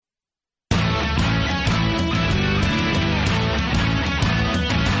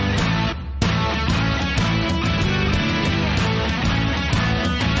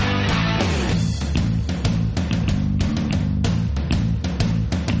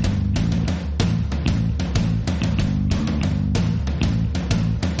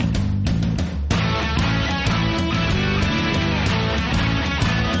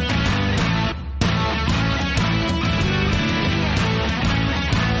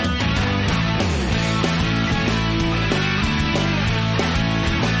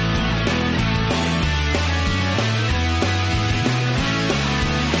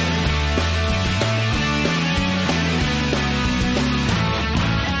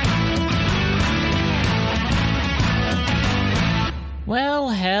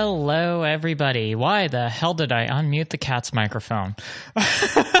Hello, everybody. Why the hell did I unmute the cat's microphone?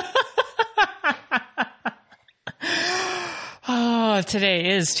 Oh,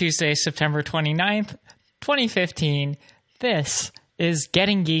 today is Tuesday, September 29th, 2015. This is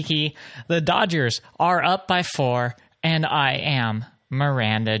Getting Geeky. The Dodgers are up by 4, and I am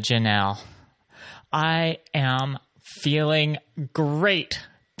Miranda Janelle. I am feeling great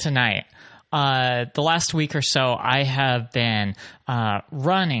tonight. The last week or so, I have been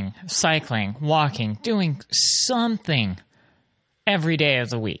running, cycling, walking, doing something every day of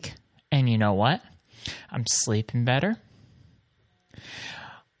the week. And you know what? I'm sleeping better.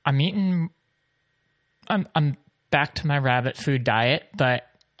 I'm back to my rabbit food diet, but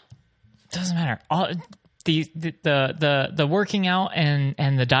it doesn't matter. The working out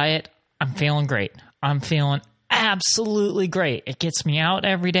and the diet, I'm feeling great. I'm feeling absolutely great. It gets me out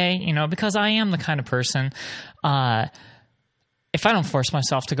every day, because I am the kind of person, if I don't force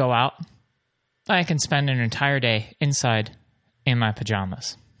myself to go out, I can spend an entire day inside in my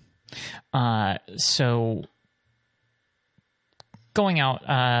pajamas. So going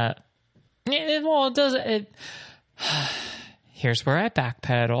out, here's where I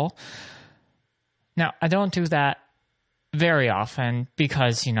backpedal. Now, I don't do that very often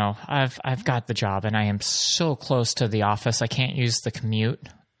because, I've got the job and I am so close to the office. I can't use the commute,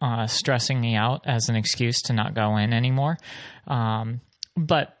 stressing me out as an excuse to not go in anymore.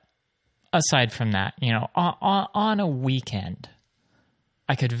 But aside from that, on a weekend,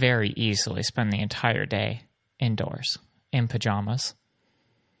 I could very easily spend the entire day indoors in pajamas.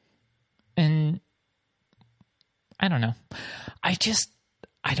 And I don't know.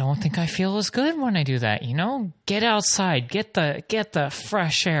 I don't think I feel as good when I do that, Get outside, get the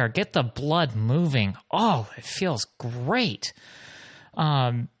fresh air, get the blood moving. Oh, it feels great.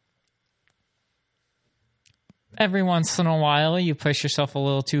 Every once in a while, you push yourself a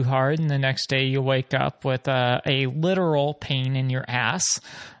little too hard, and the next day you wake up with a literal pain in your ass.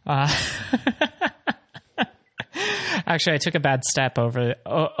 Actually, I took a bad step over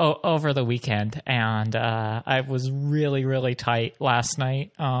the weekend, and I was really, really tight last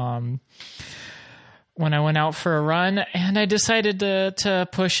night when I went out for a run, and I decided to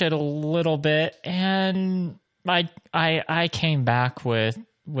push it a little bit, and I came back with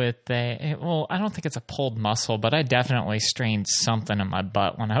I don't think it's a pulled muscle, but I definitely strained something in my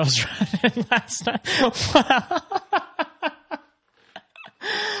butt when I was running last night.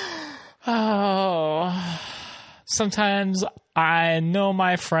 Oh. Sometimes I know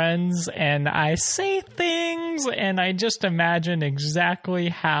my friends and I say things and I just imagine exactly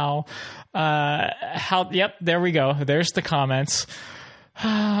how, yep, there we go. There's the comments.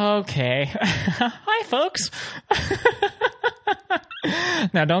 Okay. Hi, folks.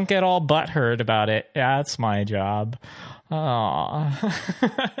 Now, don't get all butthurt about it. Yeah, that's my job. Aw.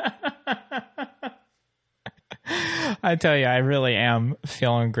 I tell you, I really am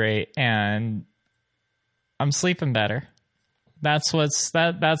feeling great, and I'm sleeping better. That's what's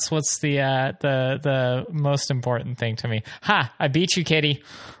the most important thing to me. Ha! I beat you, kitty.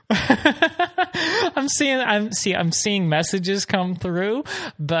 I'm seeing messages come through,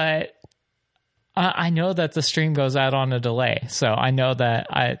 but I know that the stream goes out on a delay, so I know that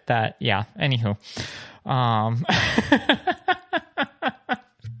yeah. Anywho, I'm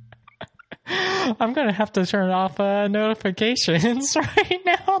going to have to turn off notifications right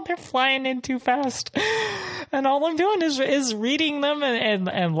now. They're flying in too fast. And all I'm doing is reading them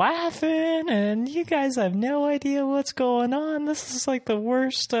and laughing. And you guys have no idea what's going on. This is like the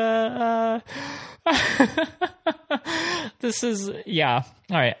worst. This is, yeah.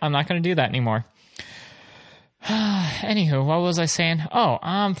 All right. I'm not going to do that anymore. Anywho, what was I saying? Oh,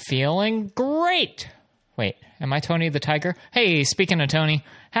 I'm feeling great. Wait, am I Tony the Tiger? Hey, speaking of Tony,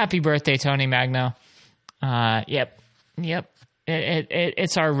 happy birthday, Tony Magno. Yep.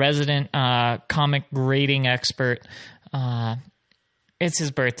 It's our resident comic grading expert. It's his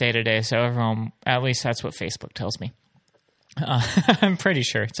birthday today, so everyone, at least that's what Facebook tells me. I'm pretty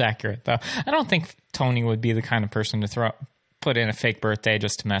sure it's accurate, though. I don't think Tony would be the kind of person to put in a fake birthday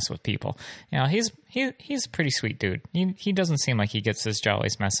just to mess with people. He's a pretty sweet dude. He doesn't seem like he gets his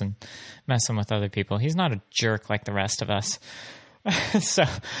jollies messing with other people. He's not a jerk like the rest of us. So,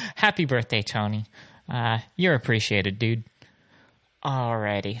 happy birthday, Tony. You're appreciated, dude.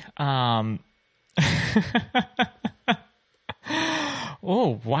 Alrighty.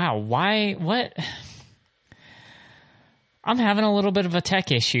 Oh, wow. Why? What? I'm having a little bit of a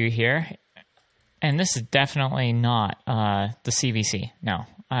tech issue here. And this is definitely not the CBC. No.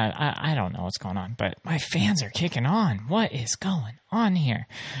 I don't know what's going on, but my fans are kicking on. What is going on here?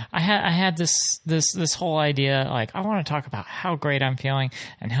 I had this whole idea, like, I want to talk about how great I'm feeling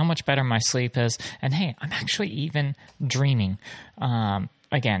and how much better my sleep is. And hey, I'm actually even dreaming.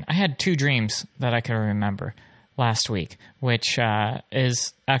 Again, I had 2 dreams that I could remember last week, which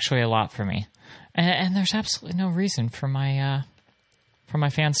is actually a lot for me. And there's absolutely no reason for my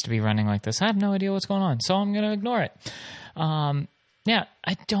fans to be running like this. I have no idea what's going on, so I'm going to ignore it. Yeah,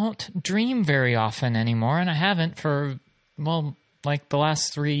 I don't dream very often anymore, and I haven't for, well, like the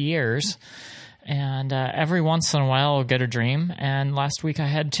last 3 years. And every once in a while I'll get a dream, and last week I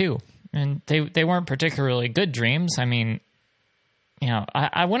had 2. And they weren't particularly good dreams. I mean, you know,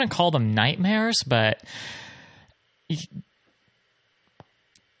 I wouldn't call them nightmares, but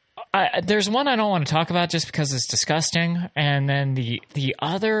there's one I don't want to talk about just because it's disgusting, and then the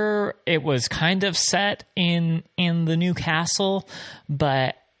other, it was kind of set in the new castle,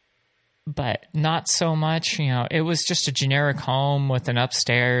 but not so much. You know, it was just a generic home with an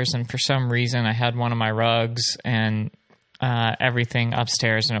upstairs, and for some reason I had one of my rugs and everything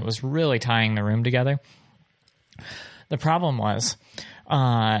upstairs, and it was really tying the room together. The problem was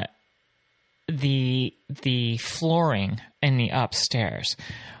the flooring in the upstairs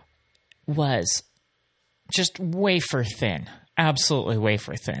was just wafer thin, absolutely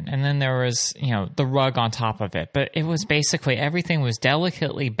wafer thin. And then there was, you know, the rug on top of it. But it was basically, everything was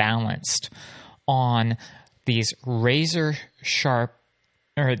delicately balanced on these razor sharp,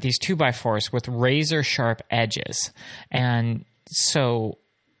 or these 2x4s with razor sharp edges. And so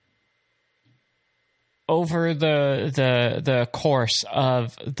over the course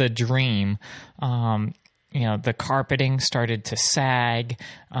of the dream, you know, the carpeting started to sag.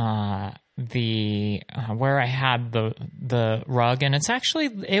 Where I had the rug, and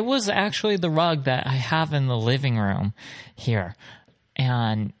it was actually the rug that I have in the living room here,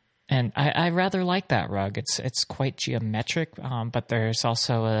 and I rather like that rug. It's quite geometric, but there's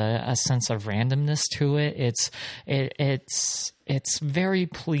also a sense of randomness to it. It's very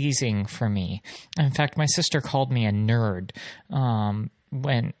pleasing for me. In fact, my sister called me a nerd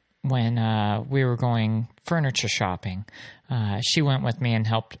when we were going furniture shopping. She went with me and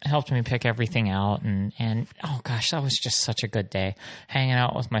helped me pick everything out, and oh gosh, that was just such a good day, hanging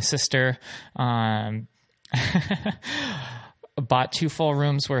out with my sister. Bought 2 full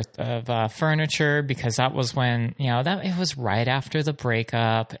rooms worth of furniture, because that was when, you know, it was right after the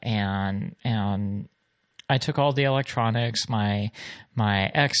breakup, and I took all the electronics. My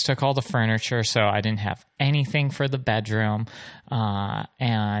ex took all the furniture, so I didn't have anything for the bedroom,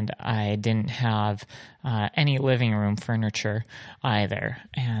 and I didn't have any living room furniture either.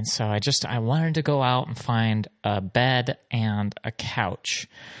 And so I wanted to go out and find a bed and a couch,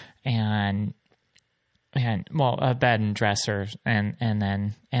 and a bed and dresser,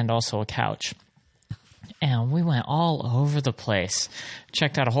 and also a couch. And we went all over the place,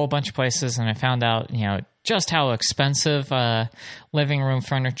 checked out a whole bunch of places, and I found out, you know, just how expensive living room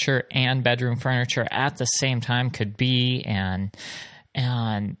furniture and bedroom furniture at the same time could be, and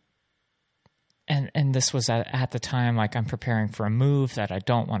this was at the time, like, I'm preparing for a move that I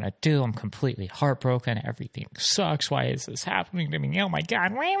don't want to do. I'm completely heartbroken. Everything sucks. Why is this happening to me? Oh my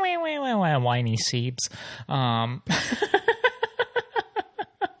God! Whiny seeds. But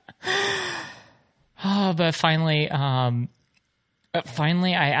finally,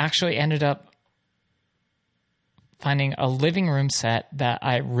 I actually ended up finding a living room set that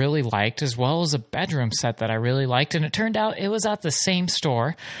I really liked, as well as a bedroom set that I really liked. And it turned out it was at the same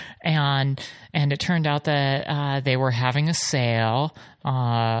store, and it turned out that they were having a sale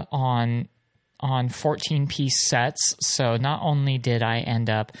on 14-piece sets. So not only did I end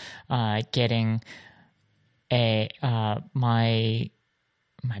up getting my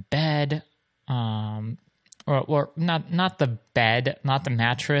bed, or not the bed, not the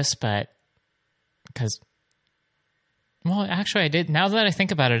mattress, but because. Well, actually, I did. Now that I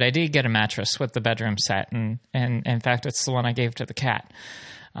think about it, I did get a mattress with the bedroom set, and in fact, it's the one I gave to the cat.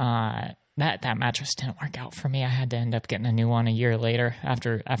 That mattress didn't work out for me. I had to end up getting a new one a year later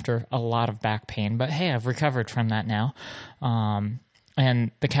after a lot of back pain. But hey, I've recovered from that now, and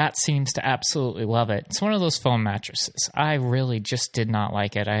the cat seems to absolutely love it. It's one of those foam mattresses. I really just did not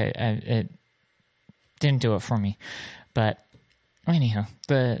like it. It didn't do it for me, but. Anyhow,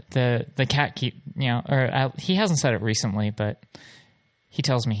 the cat he hasn't said it recently, but he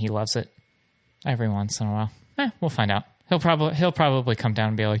tells me he loves it every once in a while. We'll find out. He'll probably come down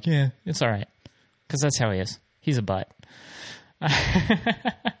and be like, yeah, it's all right, because that's how he is. He's a butt.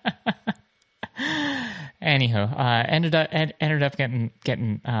 Anywho, ended up getting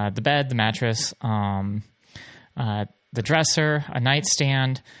the bed, the mattress, the dresser, a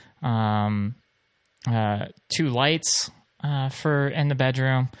nightstand, 2 lights for in the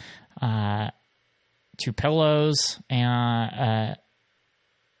bedroom, 2 pillows, and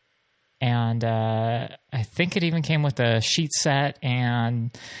I think it even came with a sheet set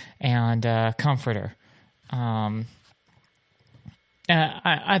and comforter.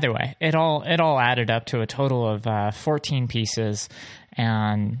 Either way, it all added up to a total of 14 pieces,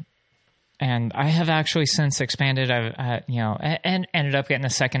 and I have actually since expanded. And ended up getting a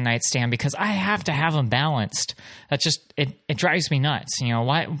second nightstand because I have to have them balanced. That just it drives me nuts.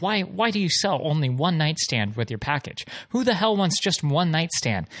 Why do you sell only one nightstand with your package? Who the hell wants just one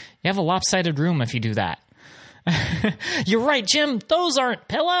nightstand? You have a lopsided room if you do that. You're right, Jim. Those aren't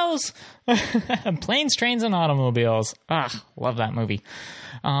pillows. Planes, Trains, and Automobiles. Love that movie.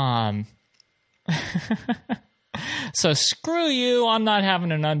 So screw you. I'm not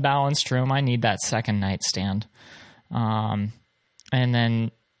having an unbalanced room. I need that second nightstand. And then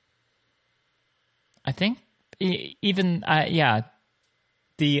I think I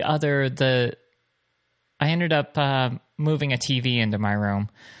ended up moving a TV into my room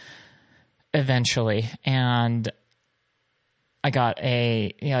eventually, and I got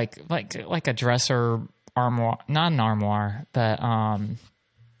a like a dresser armoire, not an armoire, but I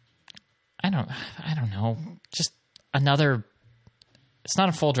don't know, just another. It's not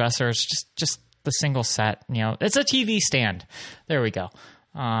a full dresser. It's just the single set. It's a TV stand. There we go.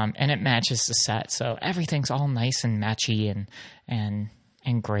 And it matches the set, so everything's all nice and matchy and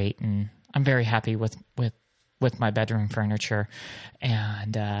great. And I'm very happy with my bedroom furniture.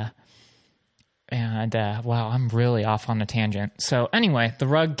 And wow, I'm really off on a tangent. So anyway, the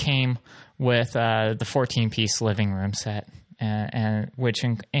rug came with the 14-piece living room set, and which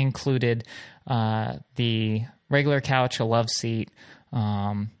included the regular couch, a love seat,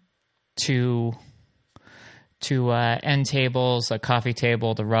 2 end tables, a coffee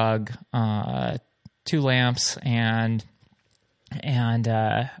table, the rug, 2 lamps, and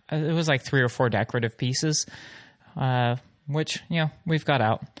it was like 3 or 4 decorative pieces, which we've got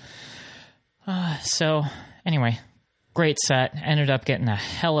out. So anyway, great set. Ended up getting a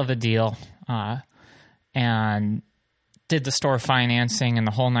hell of a deal, and did the store financing and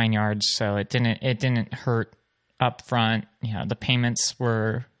the whole 9 yards. So it didn't hurt up front. The payments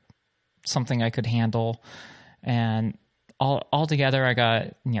were something I could handle, and all together I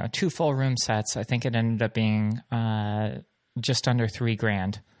got 2 full room sets. I think it ended up being just under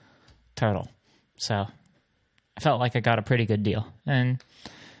 $3,000 total. So I felt like I got a pretty good deal, and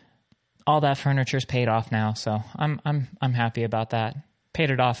all that furniture's paid off now, so I'm happy about that. Paid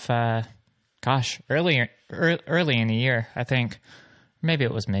it off, early in the year, I think. Maybe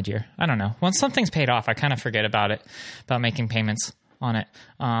it was mid-year. I don't know. Once something's paid off, I kind of forget about it, about making payments on it.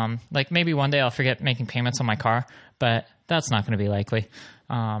 Like maybe one day I'll forget making payments on my car, but that's not going to be likely.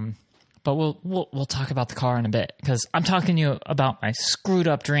 But we'll talk about the car in a bit, because I'm talking to you about my screwed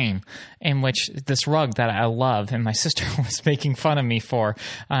up dream, in which this rug that I love and my sister was making fun of me for,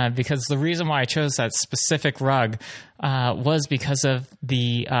 because the reason why I chose that specific rug was because of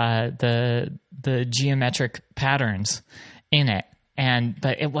the geometric patterns in it,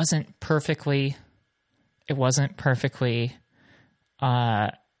 but it wasn't perfectly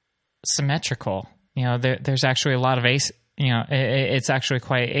symmetrical. There's actually a lot of it's actually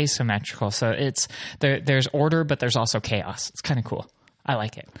quite asymmetrical. So there's order, but there's also chaos. It's kind of cool. I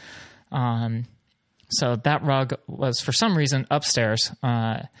like it. So that rug was for some reason upstairs,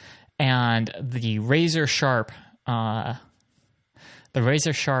 and the razor sharp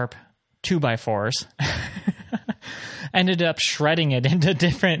 2x4s ended up shredding it into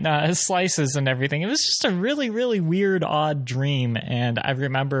different slices and everything. It was just a really, really weird, odd dream. And I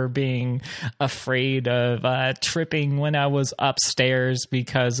remember being afraid of tripping when I was upstairs,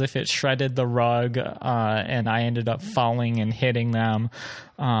 because if it shredded the rug and I ended up falling and hitting them.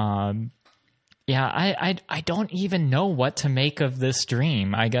 I don't even know what to make of this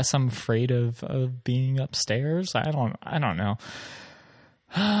dream. I guess I'm afraid of being upstairs. I don't know.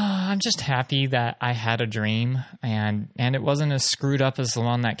 I'm just happy that I had a dream, and it wasn't as screwed up as the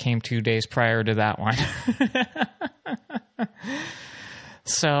one that came 2 days prior to that one.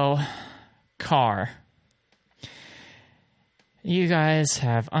 So, car. You guys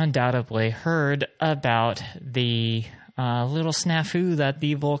have undoubtedly heard about the little snafu that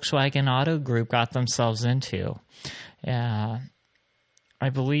the Volkswagen Auto Group got themselves into. I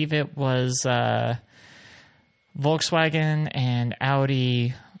believe it was Volkswagen and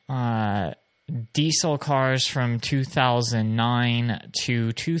Audi diesel cars from 2009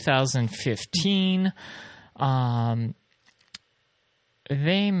 to 2015.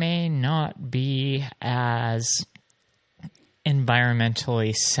 They may not be as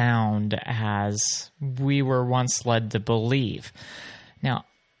environmentally sound as we were once led to believe. Now,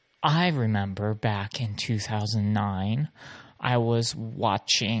 I remember back in 2009, I was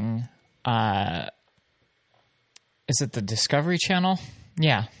watching, is it the Discovery Channel?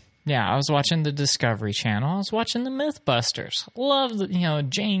 Yeah, I was watching the Discovery Channel. I was watching the Mythbusters. Loved,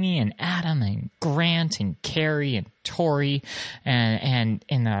 Jamie and Adam and Grant and Carrie and Tori, and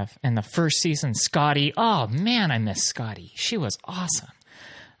in the first season, Scotty. Oh man, I miss Scotty. She was awesome.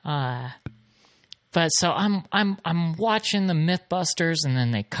 But so I'm watching the Mythbusters, and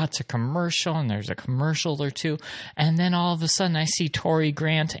then they cut to commercial, and there's a commercial or two, and then all of a sudden I see Tori,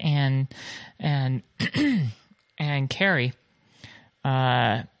 Grant, and Carrie.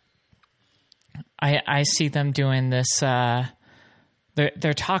 I see them doing this.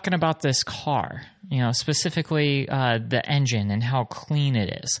 They're talking about this car, specifically the engine and how clean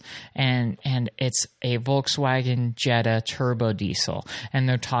it is, and it's a Volkswagen Jetta turbo diesel, and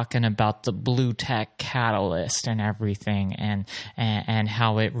they're talking about the BlueTech catalyst and everything, and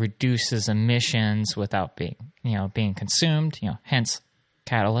how it reduces emissions without being consumed, hence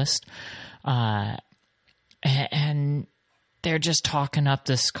catalyst, and they're just talking up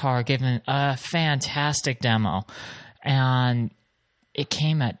this car, giving a fantastic demo. And it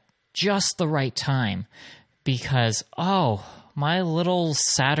came at just the right time because, my little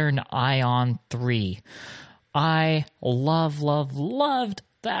Saturn Ion 3. I loved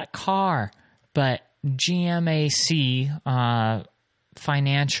that car. But GMAC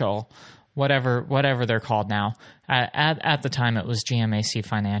Financial, whatever they're called now, at the time it was GMAC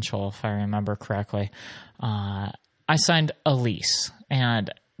Financial, if I remember correctly, I signed a lease, and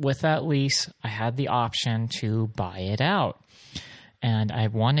with that lease, I had the option to buy it out. And I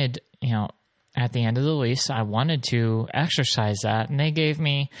wanted, at the end of the lease, I wanted to exercise that, and they gave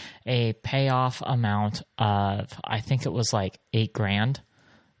me a payoff amount of, I think it was like $8,000,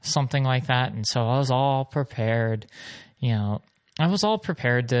 something like that. And so I was all prepared, to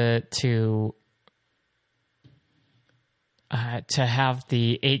have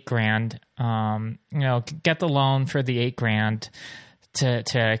the $8,000, get the loan for the $8,000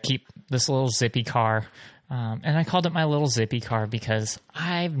 to keep this little zippy car. And I called it my little zippy car because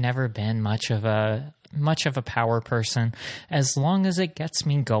I've never been much of a power person. As long as it gets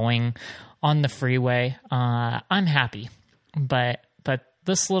me going on the freeway, I'm happy. But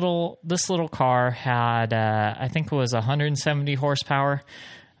this little car had, I think it was 170 horsepower,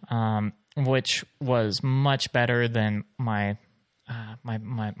 which was much better than my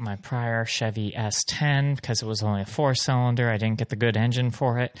prior Chevy S10 because it was only a 4-cylinder. I didn't get the good engine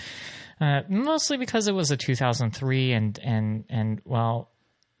for it, mostly because it was a 2003 and well,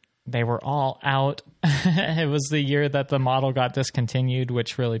 they were all out. It was the year that the model got discontinued,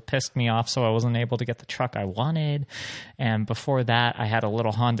 which really pissed me off, so I wasn't able to get the truck I wanted. And before that, I had a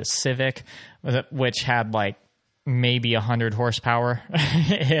little Honda Civic, which had like maybe 100 horsepower,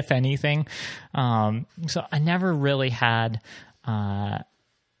 if anything. So I never really had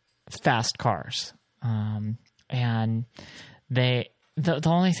fast cars. And the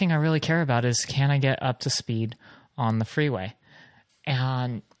only thing I really care about is, can I get up to speed on the freeway?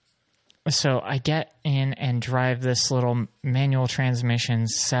 And so I get in and drive this little manual transmission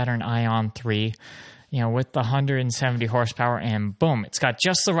Saturn Ion 3, with the 170 horsepower, and boom, it's got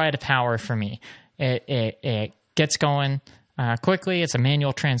just the right power for me. It gets going quickly. It's a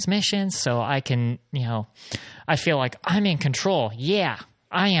manual transmission, so I can, I feel like I'm in control. Yeah,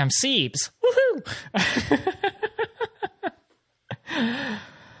 I am Siebes. Woohoo!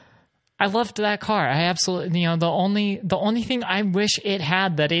 I loved that car. I absolutely, the only thing I wish it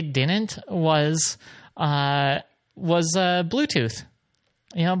had that it didn't was Bluetooth.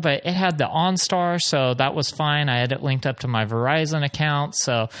 But it had the OnStar, so that was fine. I had it linked up to my Verizon account,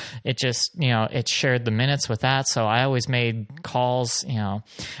 so it just, it shared the minutes with that. So I always made calls.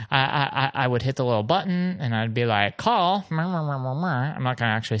 I would hit the little button and I'd be like, call. I'm not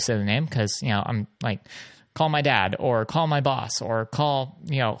gonna actually say the name because I'm like, call my dad or call my boss or call,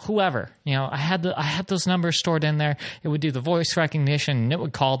 whoever. I had those numbers stored in there. It would do the voice recognition and it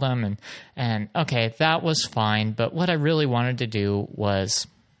would call them and okay, that was fine. But what I really wanted to do was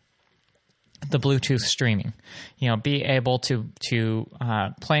the Bluetooth streaming, be able to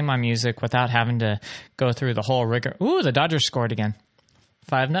play my music without having to go through the whole rigor. Ooh, the Dodgers scored again.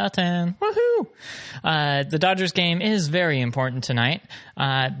 5-0. Woohoo! The Dodgers game is very important tonight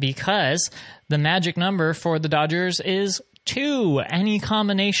because the magic number for the Dodgers is 2. Any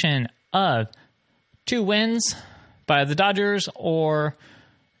combination of 2 wins by the Dodgers or,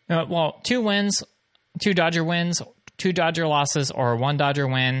 2 wins, 2 Dodger wins, 2 Dodger losses, or 1 Dodger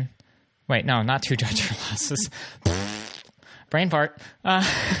win. Wait, no, not 2 Dodger losses. brain fart.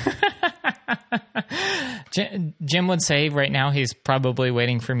 Jim would say right now he's probably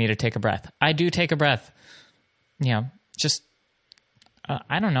waiting for me to take a breath. I do take a breath. Just,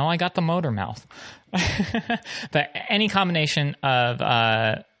 I don't know. I got the motor mouth. But any combination of,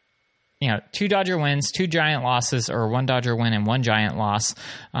 2 Dodger wins, 2 Giant losses, or 1 Dodger win and 1 Giant loss.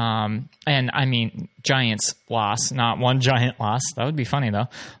 And I mean Giants loss, not 1 Giant loss. That would be funny though.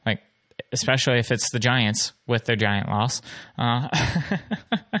 Like, especially if it's the Giants with their Giant loss.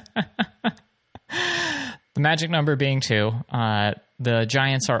 The magic number being 2. The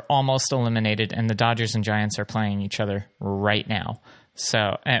Giants are almost eliminated, and the Dodgers and Giants are playing each other right now.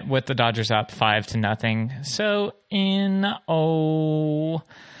 So, with the Dodgers up 5-0. So,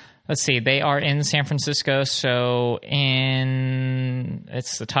 let's see, they are in San Francisco. So,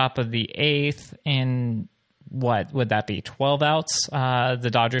 it's the top of the 8th. In what would that be? 12 outs. The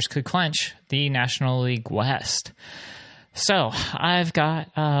Dodgers could clinch the National League West. So I've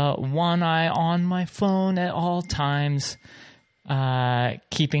got one eye on my phone at all times,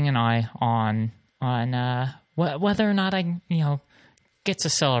 keeping an eye on whether or not I get to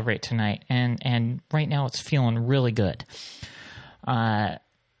celebrate tonight. And right now it's feeling really good.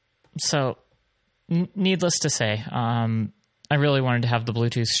 So needless to say, I really wanted to have the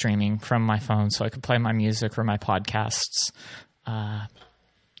Bluetooth streaming from my phone so I could play my music or my podcasts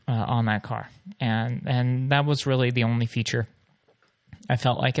on that car. And that was really the only feature I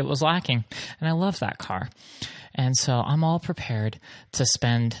felt like it was lacking. And I love that car. And so I'm all prepared to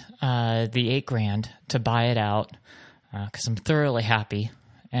spend the $8,000 to buy it out because I'm thoroughly happy.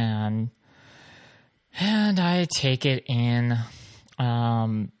 And I take it in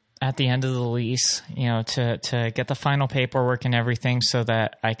at the end of the lease, to get the final paperwork and everything so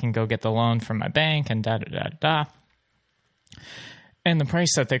that I can go get the loan from my bank and da-da-da-da. And the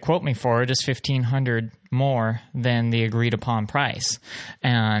price that they quote me for it is $1,500 more than the agreed upon price.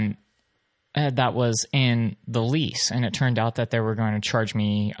 And that was in the lease. And it turned out that they were going to charge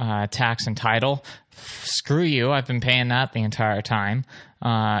me tax and title. Screw you. I've been paying that the entire time.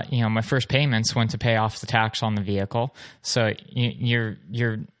 My first payments went to pay off the tax on the vehicle. So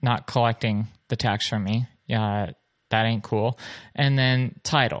you're not collecting the tax from me. That ain't cool. And then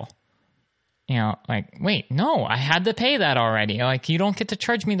title. Wait, no, I had to pay that already. You don't get to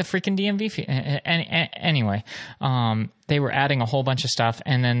charge me the freaking DMV fee. Anyway, they were adding a whole bunch of stuff,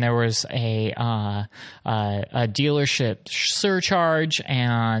 and then there was a dealership surcharge,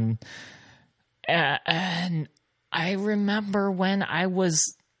 and I remember when I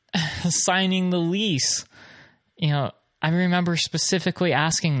was signing the lease, I remember specifically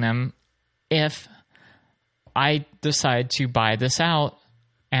asking them, if I decide to buy this out,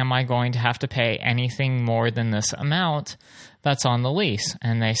 am I going to have to pay anything more than this amount that's on the lease?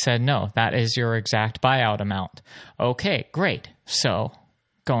 And they said, no, that is your exact buyout amount. Okay, great. So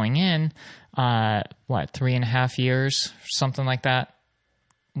going in, 3.5 years, something like that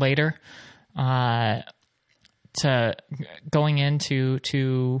later, to going in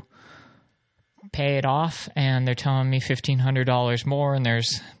to pay it off, and they're telling me $1,500 more, and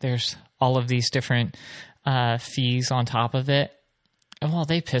there's all of these different fees on top of it. Well,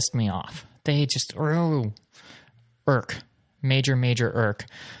 they pissed me off. They just, irk. Major irk.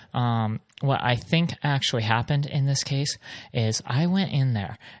 What I think actually happened in this case is I went in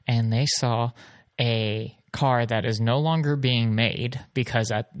there and they saw a car that is no longer being made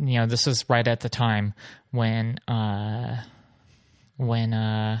because this is right at the time when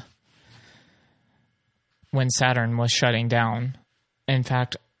Saturn was shutting down. In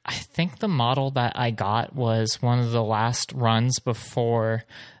fact, I think the model that I got was one of the last runs before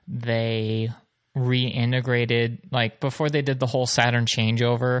they reintegrated, before they did the whole Saturn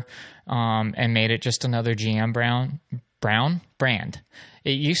changeover and made it just another GM Brown brand.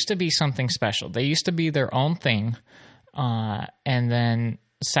 It used to be something special. They used to be their own thing, and then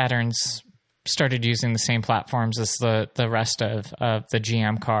Saturn's started using the same platforms as the rest of the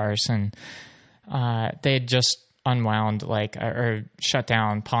GM cars, and they had just unwound or shut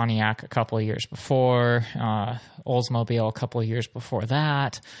down Pontiac a couple of years before, Oldsmobile a couple of years before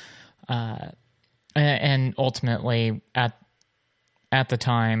that, and ultimately at the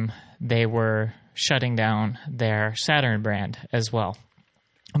time they were shutting down their Saturn brand as well.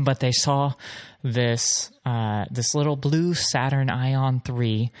 But they saw this little blue Saturn Ion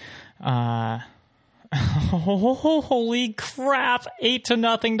 3. Holy crap!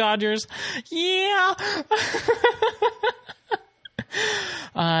 8-0 Dodgers. Yeah.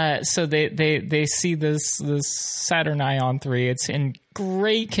 So they see this Saturn Ion 3. It's in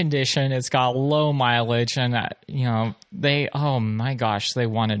great condition. It's got low mileage, and oh my gosh, they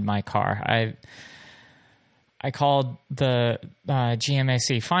wanted my car. I called the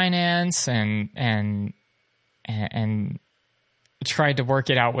GMAC Finance and tried to work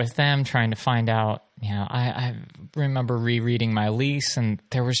it out with them, trying to find out. I remember rereading my lease, and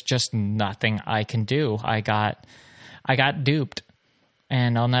there was just nothing I can do. I got duped,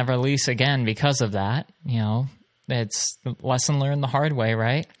 and I'll never lease again because of that. It's the lesson learned the hard way,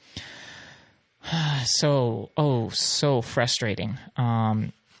 right? So frustrating.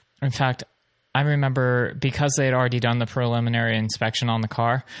 In fact, I remember because they had already done the preliminary inspection on the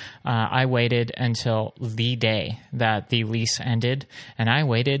car, I waited until the day that the lease ended, and I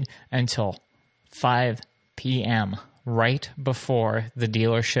waited until 5 p.m. right before the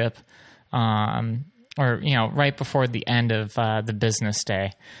dealership, right before the end of the business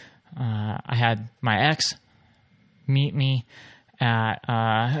day. I had my ex meet me at...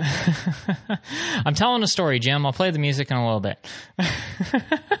 I'm telling a story, Jim. I'll play the music in a little bit.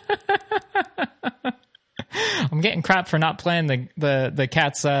 I'm getting crap for not playing the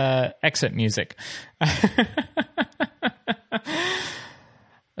cat's exit music.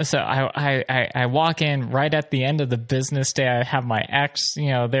 So I walk in right at the end of the business day. I have my ex,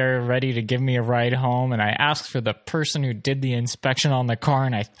 they're ready to give me a ride home. And I asked for the person who did the inspection on the car,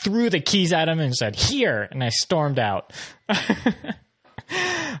 and I threw the keys at him and said, "Here," and I stormed out.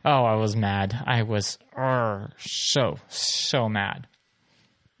 Oh, I was mad. I was so mad.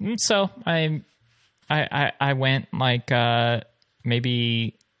 And so I went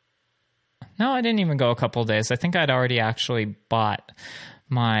maybe... No, I didn't even go a couple of days. I think I'd already actually bought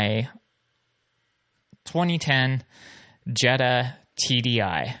my 2010 Jetta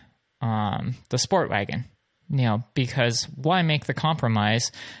TDI, the sport wagon, because why make the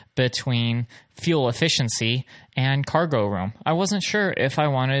compromise between fuel efficiency and cargo room? I wasn't sure if I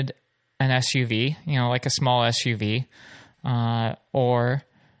wanted an SUV, like a small SUV, or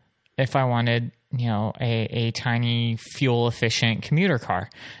if I wanted, a tiny fuel efficient commuter car.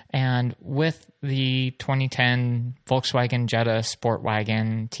 And with the 2010 Volkswagen Jetta Sport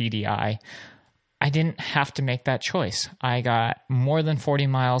Wagon TDI, I didn't have to make that choice. I got more than 40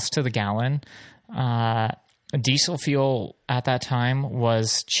 miles to the gallon. Diesel fuel at that time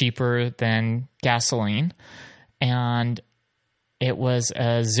was cheaper than gasoline, and it was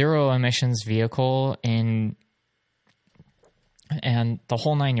a zero emissions vehicle and the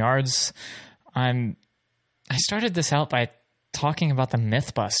whole 9 yards. I started this out by talking about the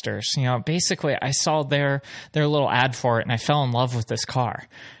Mythbusters. Basically I saw their little ad for it, and I fell in love with this car.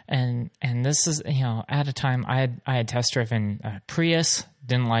 And this is, at a time I had test driven a Prius,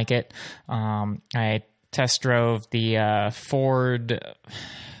 didn't like it. I test drove the Ford.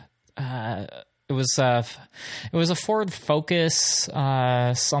 It was a Ford Focus,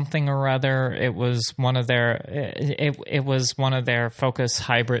 something or other. It was one of their. It was one of their Focus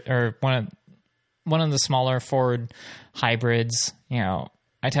hybrid, or one of the smaller Ford hybrids.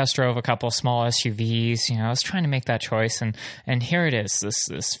 I test drove a couple of small SUVs. I was trying to make that choice, and here it is.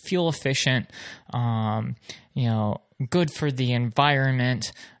 This fuel efficient, good for the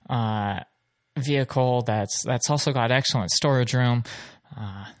environment vehicle. That's also got excellent storage room.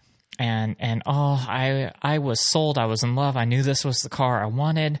 I was sold. I was in love. I knew this was the car I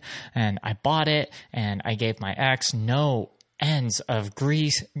wanted, and I bought it, and I gave my ex no ends of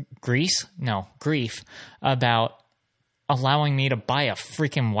grief about allowing me to buy a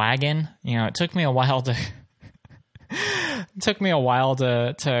freaking wagon. It took me a while to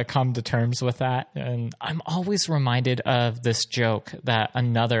come to terms with that. And I'm always reminded of this joke that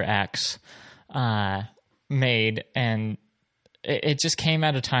another ex made, and it just came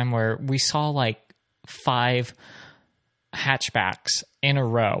at a time where we saw like 5 hatchbacks in a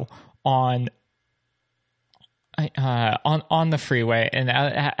row on the freeway, and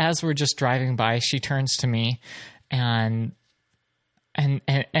as we're just driving by, she turns to me and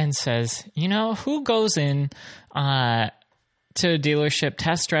says, who goes in to a dealership,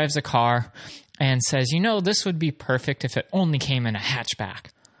 test drives a car, and says, this would be perfect if it only came in a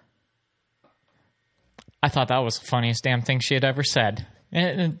hatchback. I thought that was the funniest damn thing she had ever said.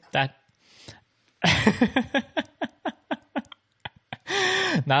 Not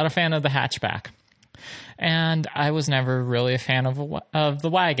a fan of the hatchback. And I was never really a fan of the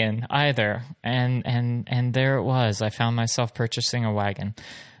wagon either. And there it was. I found myself purchasing a wagon.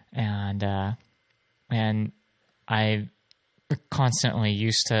 And I constantly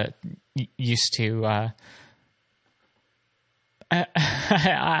used to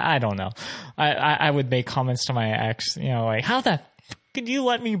I don't know. I would make comments to my ex, like, how the could you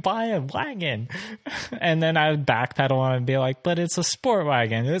let me buy a wagon? And then I would backpedal and be like, but it's a sport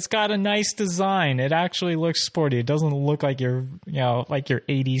wagon. It's got a nice design. It actually looks sporty. It doesn't look like your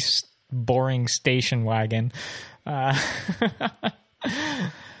 80s boring station wagon.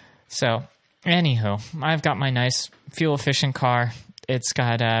 So, anywho, I've got my nice fuel-efficient car. It's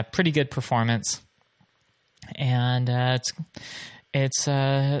got pretty good performance, and it's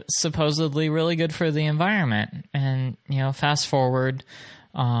supposedly really good for the environment. And, fast forward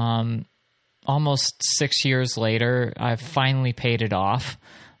almost 6 years later, I've finally paid it off.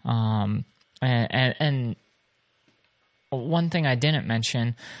 And one thing I didn't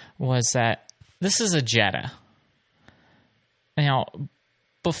mention was that this is a Jetta.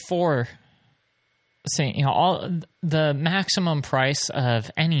 Before saying, all the maximum price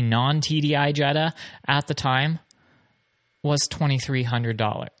of any non-TDI Jetta at the time was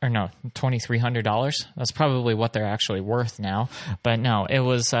 $2,300. Or no, $2,300. That's probably what they're actually worth now. But no, it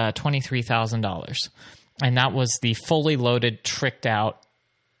was $23,000. And that was the fully loaded, tricked out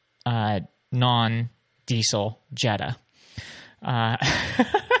non-diesel Jetta.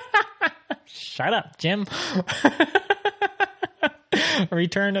 Shut up, Jim.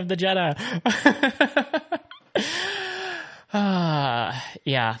 Return of the Jetta.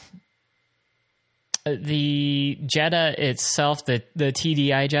 Yeah. The Jetta itself, the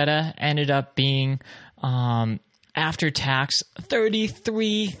TDI Jetta, ended up being, after tax,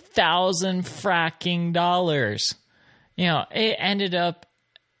 $33,000 fracking dollars. It ended up,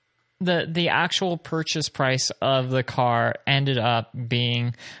 the actual purchase price of the car ended up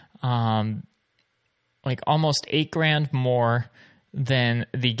being like almost $8,000 more than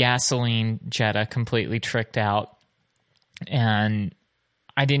the gasoline Jetta completely tricked out. And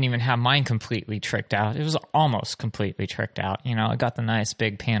I didn't even have mine completely tricked out. It was almost completely tricked out. I got the nice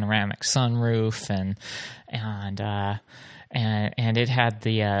big panoramic sunroof and it had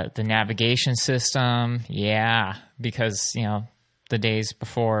the navigation system. Yeah, because the days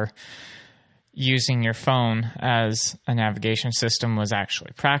before using your phone as a navigation system was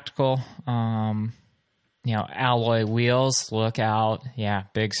actually practical. Alloy wheels, look out. Yeah,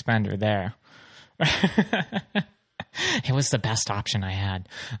 big spender there. It was the best option I had,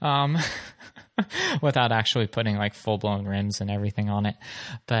 without actually putting like full-blown rims and everything on it.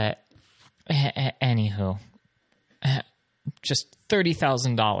 But anywho, just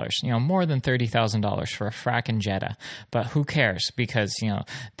 $30,000, more than $30,000 for a fracking Jetta. But who cares? Because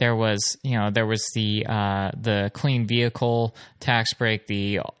there was the clean vehicle tax break,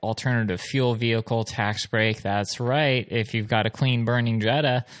 the alternative fuel vehicle tax break. That's right. If you've got a clean burning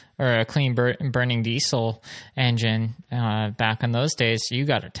Jetta or a clean burning diesel engine, back in those days, you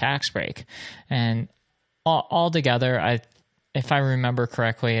got a tax break. And altogether, if I remember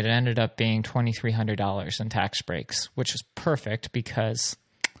correctly, it ended up being $2,300 in tax breaks, which was perfect because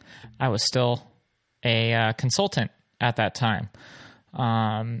I was still a consultant at that time.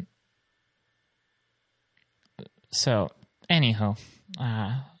 So, anywho,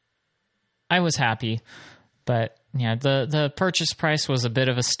 I was happy, but the purchase price was a bit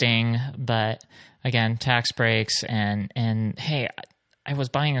of a sting. But again, tax breaks and hey, I was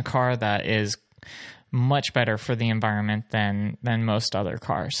buying a car that is much better for the environment than most other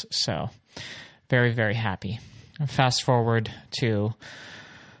cars. So very, very happy. Fast forward to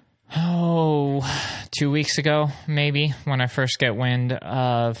 2 weeks ago, maybe, when I first get wind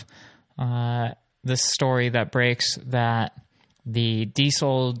of this story that breaks that the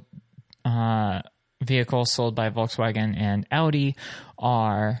diesel vehicles sold by Volkswagen and Audi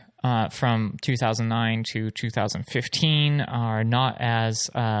are from 2009 to 2015 are not as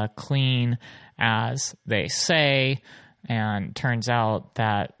clean as they say, and turns out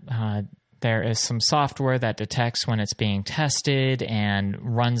that there is some software that detects when it's being tested and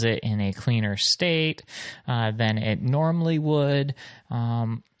runs it in a cleaner state than it normally would,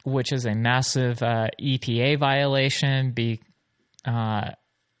 which is a massive EPA violation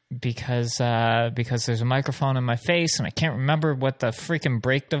because there's a microphone in my face and I can't remember what the freaking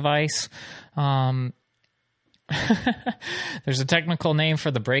brake device. There's a technical name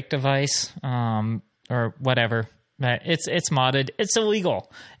for the brake device, or whatever. It's modded. It's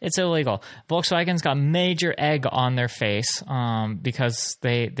illegal. It's illegal. Volkswagen's got major egg on their face because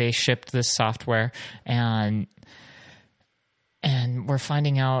they shipped this software, and we're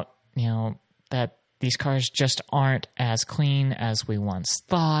finding out, that these cars just aren't as clean as we once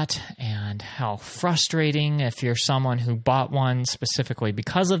thought, and how frustrating if you're someone who bought one specifically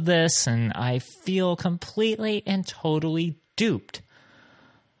because of this, and I feel completely and totally duped.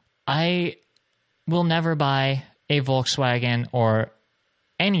 I will never buy a Volkswagen or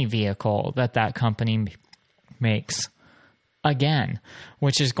any vehicle that company makes again,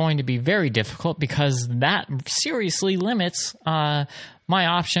 which is going to be very difficult because that seriously limits my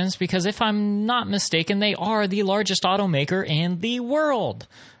options, because if I'm not mistaken, they are the largest automaker in the world.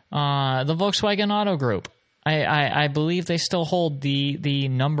 the Volkswagen Auto Group. I believe they still hold the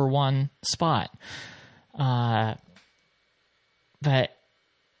number one spot. But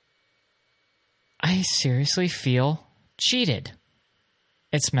I seriously feel cheated.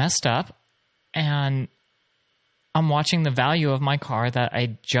 It's messed up, and I'm watching the value of my car that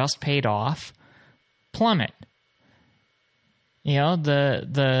I just paid off plummet. You know,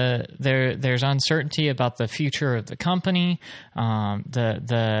 there's uncertainty about the future of the company.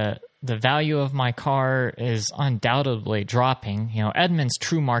 The value of my car is undoubtedly dropping. You know, Edmunds'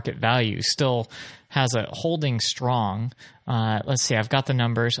 true market value still has a holding strong. Let's see, I've got the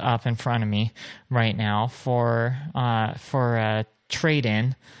numbers up in front of me right now for a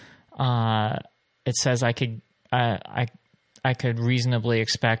trade-in. It says I could reasonably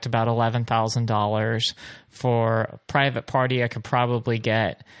expect about $11,000. For a private party, I could probably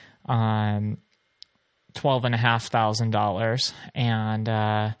get $12,500, and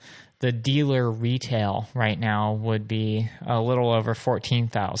the dealer retail right now would be a little over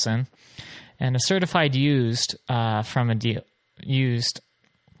 $14,000, and a certified used from a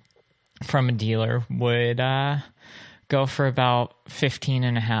dealer would go for about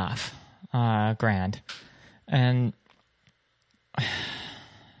 $15,500, and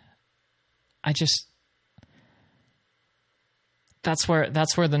I just that's where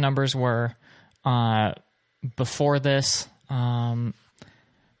the numbers were before this. I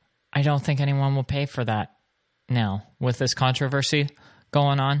don't think anyone will pay for that now with this controversy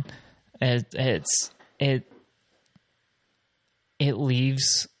going on. It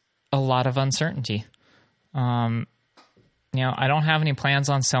leaves a lot of uncertainty. You know, I don't have any plans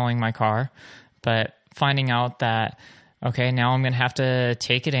on selling my car, but finding out that, okay, now I'm going to have to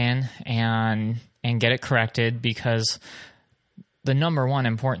take it in and get it corrected, because the number one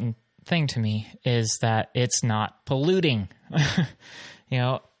important thing to me is that it's not polluting. You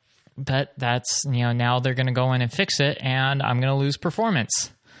know, but that's, you know, now they're going to go in and fix it, and I'm going to lose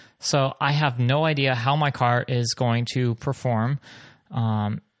performance. So I have no idea how my car is going to perform.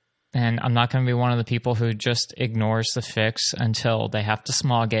 And I'm not going to be one of the people who just ignores the fix until they have to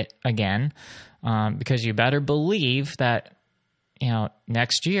smog it again. Because you better believe that, you know,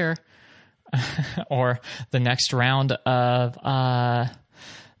 next year or the next round of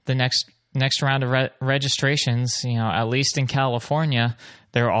registrations, you know, at least in California,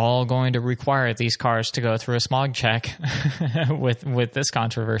 they're all going to require these cars to go through a smog check with this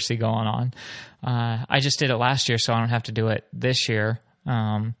controversy going on. I just did it last year, so I don't have to do it this year.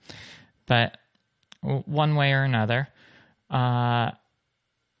 But one way or another, I'm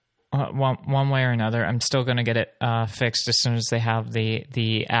still going to get it fixed as soon as they have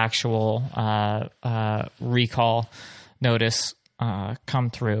the actual recall notice come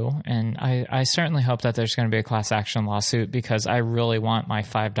through. And I certainly hope that there's going to be a class action lawsuit, because I really want my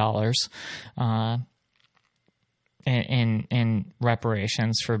 $5 in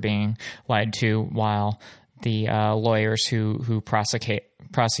reparations for being lied to, while the lawyers who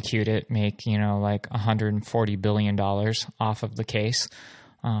prosecute it make, you know, like $140 billion off of the case.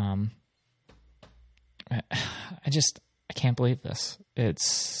 I can't believe this.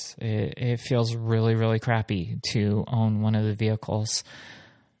 It feels really, really crappy to own one of the vehicles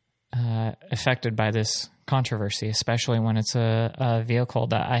affected by this controversy, especially when it's a vehicle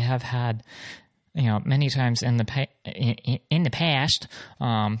that I have had, you know, many times in the past.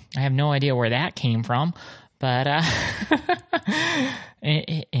 I have no idea where that came from, but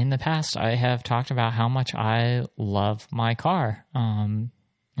in the past, I have talked about how much I love my car.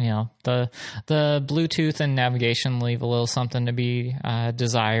 You know, the Bluetooth and navigation leave a little something to be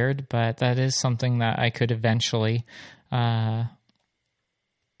desired, but that is something that I could eventually. I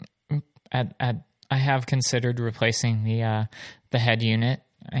have considered replacing the head unit,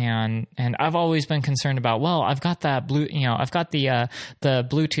 and I've always been concerned about. Well, I've got that I've got the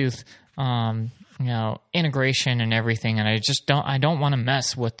Bluetooth. You know, integration and everything, and I don't want to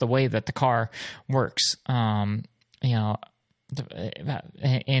mess with the way that the car works. You know,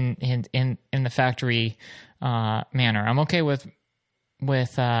 in the factory manner. I'm okay with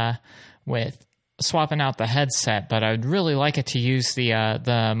swapping out the headset, but I'd really like it to use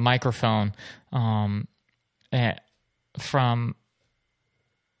the microphone from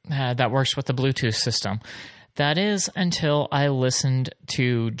that works with the Bluetooth system. That is until I listened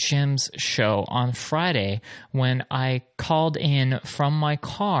to Jim's show on Friday, when I called in from my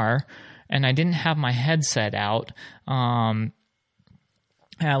car and I didn't have my headset out, at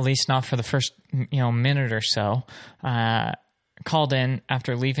least not for the first minute or so. Called in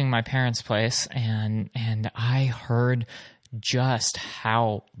after leaving my parents' place, and I heard just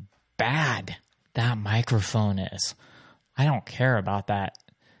how bad that microphone is. I don't care about that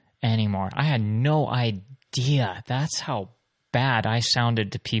anymore. I had no idea. That's how bad I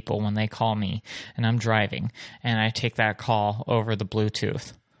sounded to people when they call me and I'm driving and I take that call over the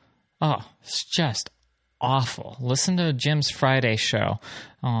Bluetooth. Oh, it's just awful. Listen to Jim's Friday show.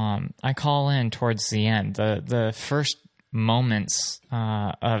 I call in towards the end. The first moments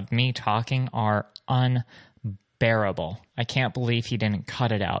of me talking are unbearable. I can't believe he didn't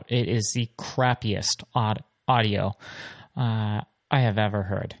cut it out. It is the crappiest audio I have ever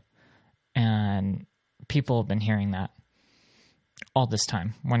heard. And people have been hearing that all this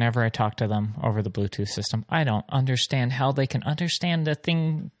time. Whenever I talk to them over the Bluetooth system, I don't understand how they can understand the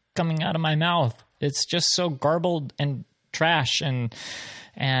thing coming out of my mouth. It's just so garbled and trash and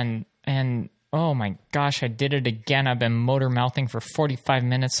oh my gosh, I did it again. I've been motor mouthing for 45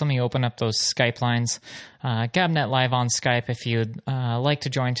 minutes. Let me open up those Skype lines. Gabnet Live on Skype if you'd like to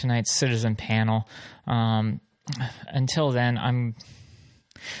join tonight's citizen panel. Until then,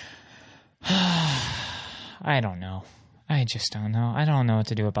 I don't know. I just don't know. I don't know what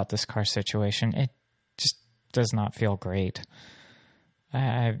to do about this car situation. It just does not feel great.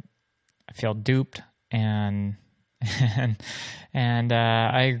 I feel duped and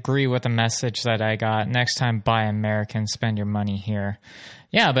I agree with the message that I got. Next time, buy American, spend your money here.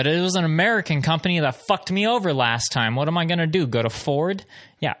 Yeah, but it was an American company that fucked me over last time. What am I going to do? Go to Ford?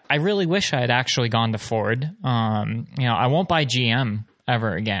 Yeah, I really wish I had actually gone to Ford. I won't buy GM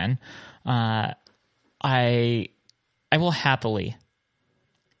ever again. I will happily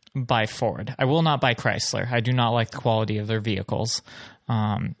buy Ford. I will not buy Chrysler. I do not like the quality of their vehicles.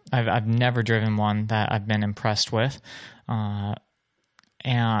 I've never driven one that I've been impressed with. And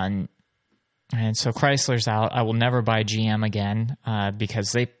so Chrysler's out. I will never buy GM again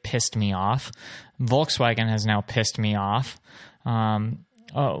because they pissed me off. Volkswagen has now pissed me off.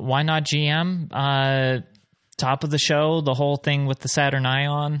 Why not GM? Top of the show, the whole thing with the Saturn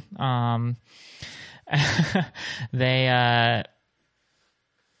Ion.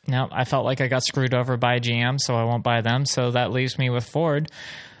 No, I felt like I got screwed over by GM, so I won't buy them. So that leaves me with Ford.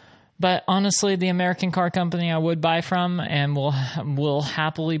 But honestly, the American car company I would buy from and will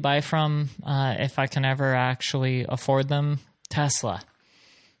happily buy from if I can ever actually afford them, Tesla.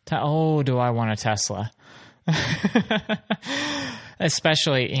 Do I want a Tesla?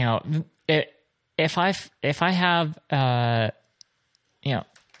 Especially, if I have,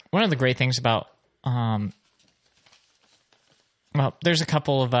 one of the great things about there's a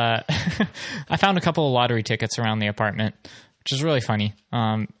couple of I found a couple of lottery tickets around the apartment, which is really funny.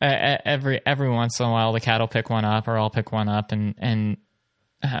 Every once in a while, the cat will pick one up, or I'll pick one up, and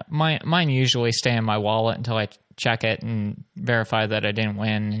mine usually stay in my wallet until I check it and verify that I didn't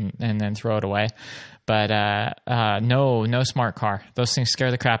win, and then throw it away. But no smart car. Those things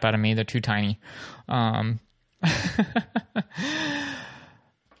scare the crap out of me. They're too tiny.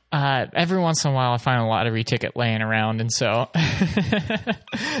 Every once in a while I find a lottery ticket laying around, and so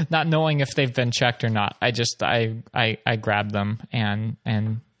not knowing if they've been checked or not, I grab them, and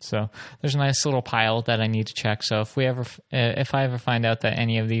so there's a nice little pile that I need to check. So if I ever find out that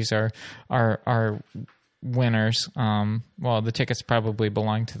any of these are winners, the tickets probably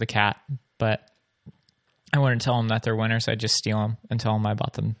belong to the cat, but I wouldn't tell them that they're winners. I'd just steal them and tell them I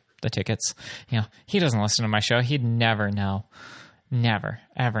bought them the tickets. He doesn't listen to my show. He'd never know. Never,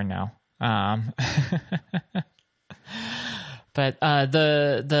 ever know. But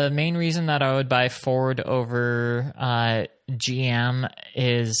the main reason that I would buy Ford over GM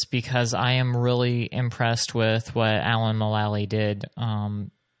is because I am really impressed with what Alan Mulally did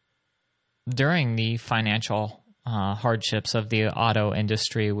during the financial hardships of the auto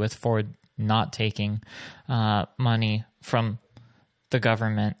industry, with Ford not taking money from the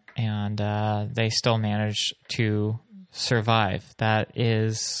government, and they still managed to survive. That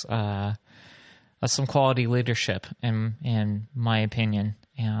is some quality leadership in my opinion.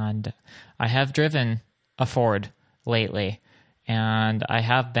 And I have driven a Ford lately, and I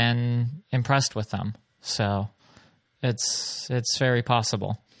have been impressed with them. So it's very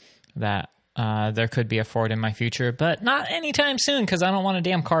possible that there could be a Ford in my future, but not anytime soon, because I don't want a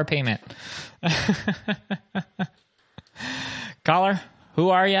damn car payment. Caller, who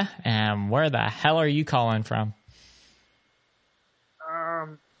are you, and where the hell are you calling from?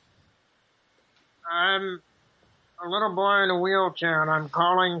 I'm a little boy in a wheelchair, and I'm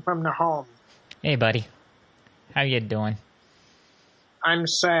calling from the home. Hey, buddy. How you doing? I'm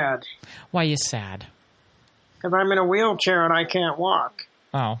sad. Why you sad? Because I'm in a wheelchair and I can't walk.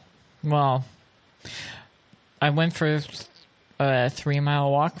 Oh, well, I went for a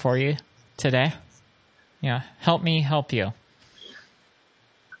 3-mile walk for you today. Yeah, help me help you.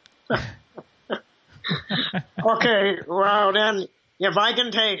 Okay, well then, if I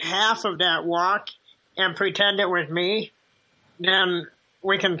can take half of that walk and pretend it was me, then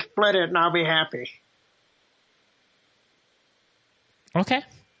we can split it and I'll be happy. Okay.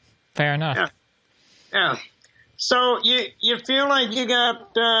 Fair enough. Yeah. Yeah. So you feel like you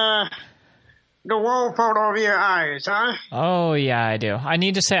got the wool pulled over your eyes, huh? Oh, yeah, I do. I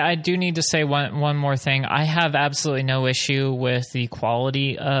do need to say one more thing. I have absolutely no issue with the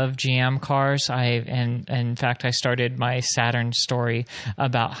quality of GM cars. In fact, I started my Saturn story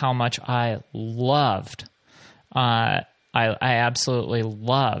about how much I loved, I absolutely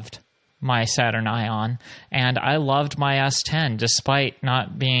loved my Saturn Ion, and I loved my S10 despite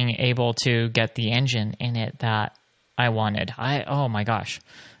not being able to get the engine in it that I wanted. Oh my gosh.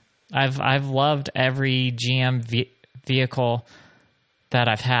 I've loved every GM vehicle that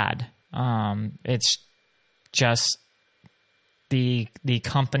I've had. It's just the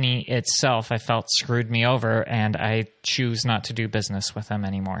company itself I felt screwed me over, and I choose not to do business with them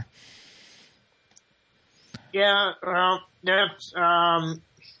anymore. Yeah, well, that's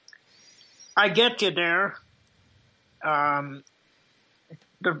I get you there. The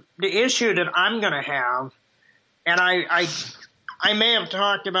issue that I'm going to have, and I may have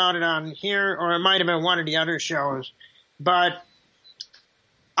talked about it on here, or it might have been one of the other shows, but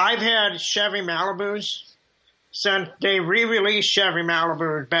I've had Chevy Malibus since they re-released Chevy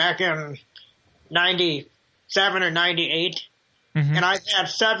Malibus back in 97 or 98, and I've had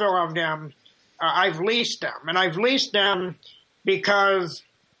several of them. I've leased them, and I've leased them because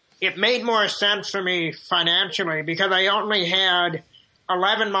it made more sense for me financially because I only had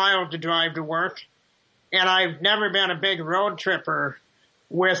 11 miles to drive to work, and I've never been a big road tripper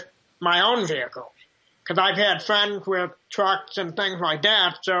with my own vehicle because I've had friends with trucks and things like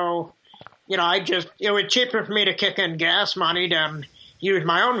that. So, it was cheaper for me to kick in gas money than use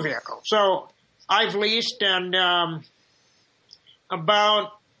my own vehicle. So I've leased, and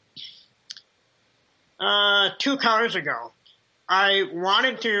about 2 cars ago, I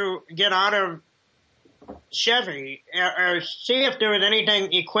wanted to get out of Chevy or see if there was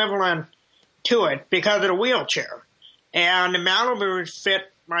anything equivalent to it because of the wheelchair. And the Malibu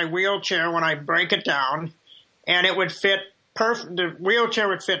fit my wheelchair when I break it down, and it would fit the wheelchair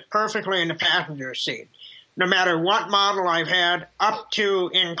would fit perfectly in the passenger seat, no matter what model I've had, up to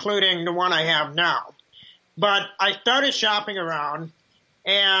including the one I have now. But I started shopping around,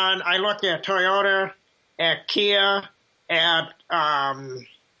 and I looked at Toyota, at Kia, at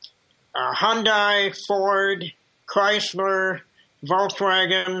Hyundai, Ford, Chrysler,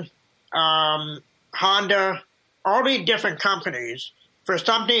 Volkswagen, Honda, all these different companies for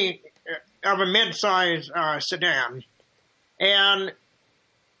something of a mid-size sedan. And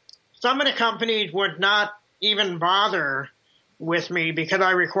some of the companies would not even bother with me because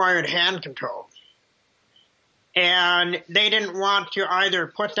I required hand control. And they didn't want to either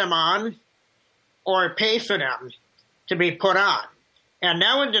put them on or pay for them to be put on. And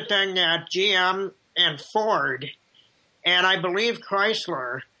that was the thing that GM and Ford, and I believe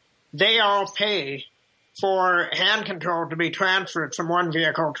Chrysler, they all pay for hand control to be transferred from one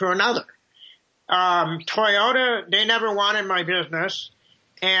vehicle to another. Toyota, they never wanted my business.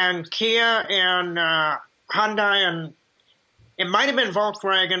 And Kia and Hyundai, and it might have been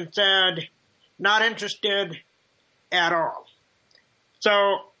Volkswagen, said not interested at all.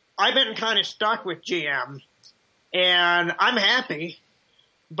 So I've been kind of stuck with GM, and I'm happy.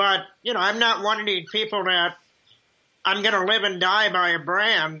 But, I'm not one of these people that I'm going to live and die by a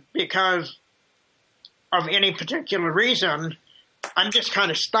brand because of any particular reason. I'm just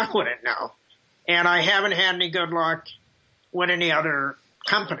kind of stuck with it now. And I haven't had any good luck with any other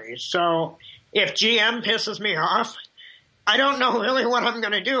companies. So if GM pisses me off, I don't know really what I'm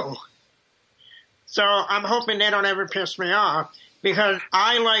going to do. So I'm hoping they don't ever piss me off because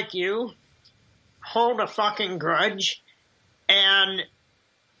I, like you, hold a fucking grudge, and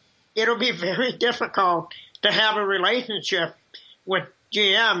it'll be very difficult to have a relationship with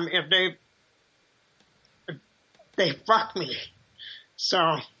GM if they fuck me.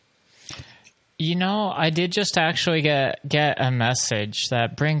 So, I did just actually get a message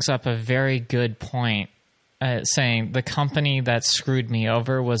that brings up a very good point, saying the company that screwed me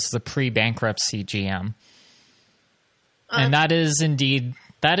over was the pre-bankruptcy GM. And that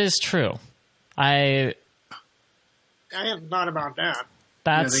is true. I hadn't thought about that.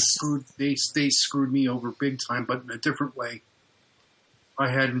 They screwed me over big time, but in a different way.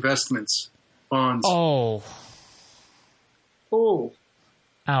 I had investments, bonds. Oh. Ooh.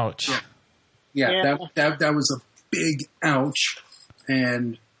 Ouch. Yeah. That was a big ouch.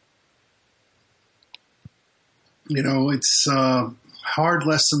 And, it's a hard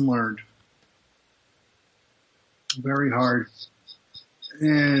lesson learned. Very hard.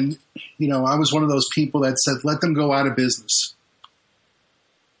 And, I was one of those people that said, let them go out of business.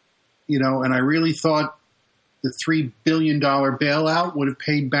 And I really thought the $3 billion bailout would have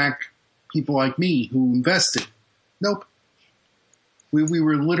paid back people like me who invested. Nope. We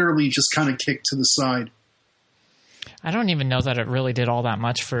were literally just kind of kicked to the side. I don't even know that it really did all that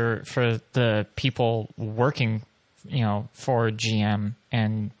much for the people working, for GM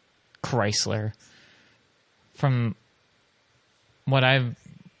and Chrysler. From what I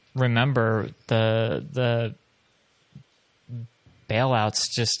remember, the bailouts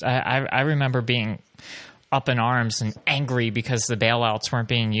just I remember being up in arms and angry because the bailouts weren't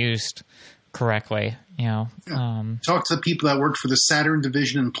being used correctly. Talk to the people that worked for the Saturn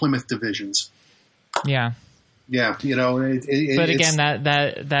division and Plymouth divisions. Yeah. Yeah, but again,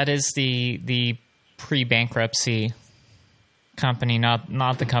 that is the pre-bankruptcy company,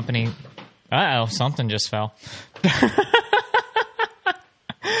 not the company. Uh-oh, something just fell.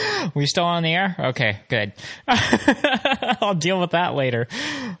 We still on the air? Okay, good. I'll deal with that later.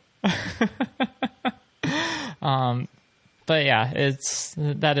 But yeah,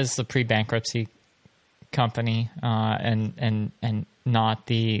 that is the pre-bankruptcy company, and not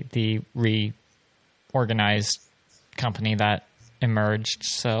the reorganized company that emerged.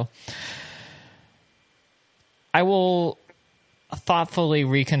 So I will thoughtfully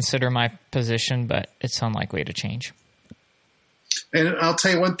reconsider my position, but it's unlikely to change. And I'll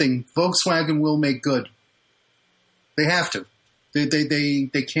tell you one thing: Volkswagen will make good. They have to. They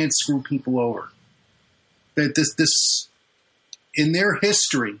can't screw people over. That this in their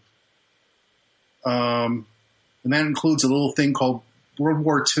history, and that includes a little thing called World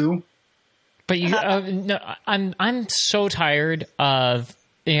War II. But no, I'm so tired of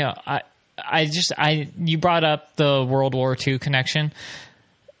you brought up the World War II connection.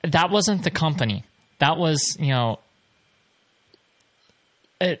 That wasn't the company. That was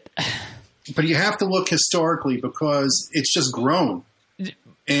it. But you have to look historically because it's just grown,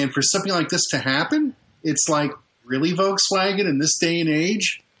 and for something like this to happen, it's like, really, Volkswagen in this day and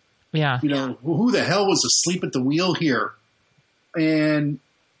age? Yeah. Who the hell was asleep at the wheel here? And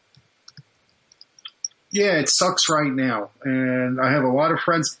yeah, it sucks right now. And I have a lot of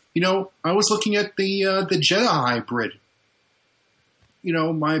friends. I was looking at the Jetta hybrid.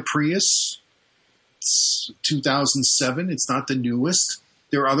 My Prius, it's 2007. It's not the newest.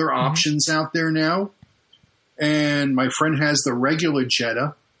 There are other options out there now. And my friend has the regular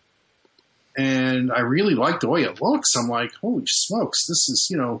Jetta. And I really like the way it looks. I'm like, holy smokes, this is,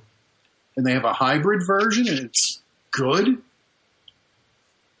 and they have a hybrid version and it's good.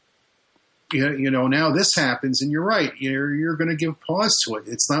 Now this happens and you're right. You're going to give pause to it.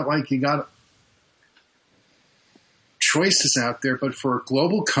 It's not like you got choices out there, but for a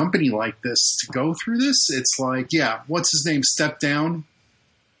global company like this to go through this, it's like, yeah, what's his name? Step down.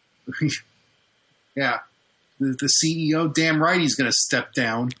 Yeah. The CEO, damn right he's going to step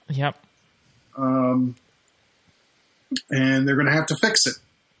down. Yep. And they're going to have to fix it.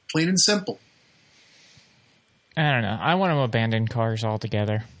 Plain and simple. I don't know. I want to abandon cars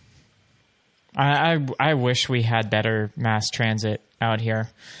altogether. I wish we had better mass transit out here.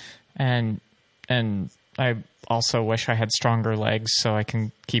 And I also wish I had stronger legs so I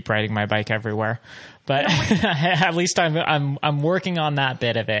can keep riding my bike everywhere. But at least I'm working on that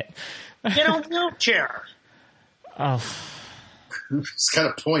bit of it. Get a wheelchair. Oh. It's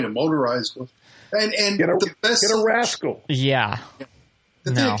got a point, a motorized one. And get the a rascal. Yeah.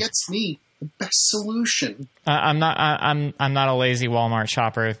 The thing that gets me, the best solution. I'm not a lazy Walmart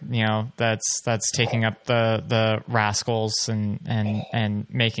shopper, that's taking up the rascals and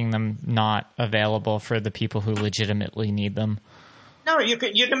making them not available for the people who legitimately need them. No, you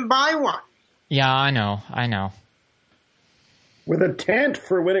can buy one. Yeah, I know. With a tent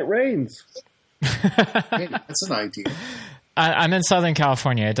for when it rains. Hey, that's an idea. I'm in Southern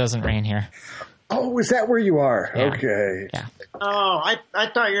California. It doesn't rain here. Oh, is that where you are? Yeah. Okay. Yeah. Oh, I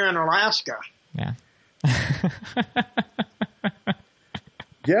thought you were in Alaska. Yeah.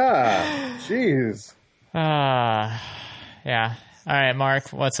 Yeah. Jeez. Yeah. All right,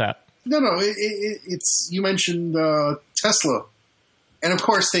 Mark, what's up? No, it's you mentioned Tesla. And of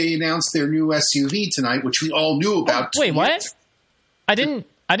course they announced their new SUV tonight, which we all knew about. Wait, what? I didn't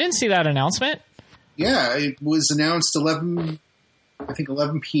see that announcement. Yeah, it was announced 11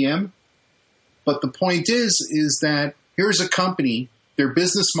 p.m. But the point is that here's a company, their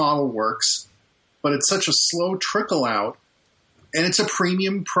business model works, but it's such a slow trickle out, and it's a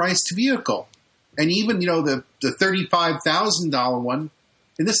premium priced vehicle. And even, the $35,000 one,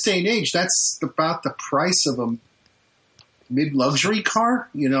 in this day and age, that's about the price of a mid-luxury car,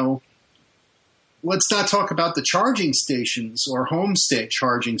 let's not talk about the charging stations or home state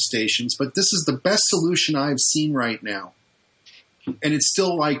charging stations, but this is the best solution I've seen right now. And it's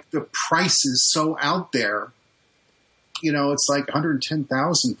still like the price is so out there. You know, it's like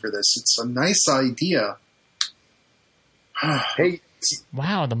 $110,000 for this. It's a nice idea. Hey,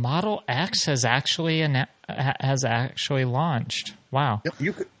 Wow, the Model X has actually launched. Wow.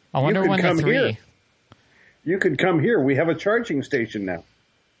 you could. I wonder you could when the come 3. here. You could come here. We have a charging station now.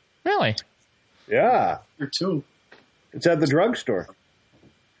 Really? Yeah, Here too. it's at the drugstore.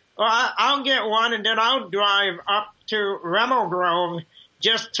 Well, I'll get one, and then I'll drive up to Remo Grove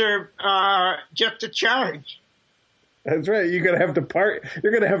just to charge. That's right. You're gonna have to park.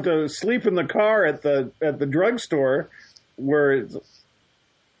 You're gonna have to sleep in the car at the drugstore, where it's.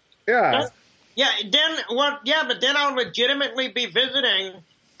 Yeah. Yeah, but then I'll legitimately be visiting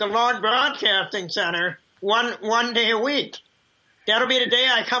the Lord Broadcasting Center one day a week. That'll be the day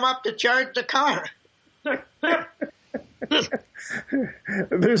I come up to charge the car.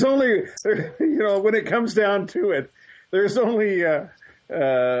 There's only, when it comes down to it, there's only,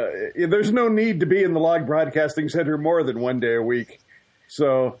 there's no need to be in the Log Broadcasting Center more than one day a week.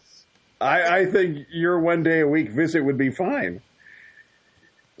 So I think your one day a week visit would be fine.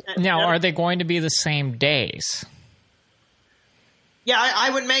 Now, are they going to be the same days? Yeah,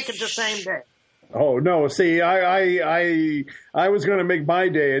 I would make it the same day. Oh, no. See, I was going to make my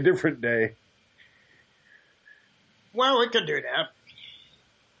day a different day. Well, we could do that.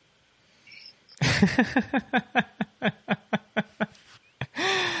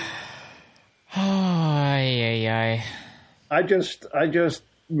 Ay. I just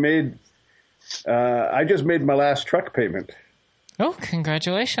made my last truck payment. Oh,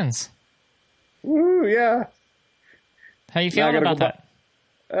 congratulations. Woo, yeah. How you feeling about that?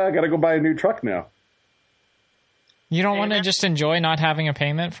 I got to go buy a new truck now. You don't want to just enjoy not having a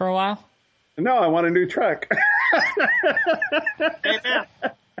payment for a while? No, I want a new truck.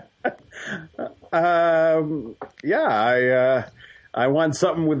 Yeah, I want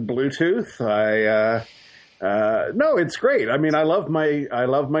something with Bluetooth. No, it's great. I mean, I love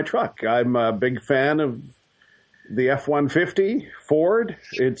my truck. I'm a big fan of the F-150 Ford.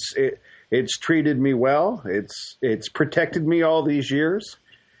 It's treated me well. It's protected me all these years,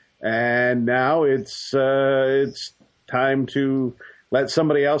 and now it's time to let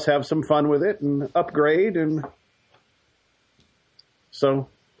somebody else have some fun with it and upgrade. And so,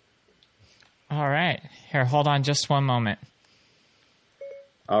 All right. Here, hold on just one moment.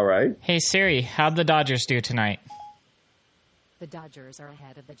 all right. Hey, Siri, how'd the Dodgers do tonight? The Dodgers are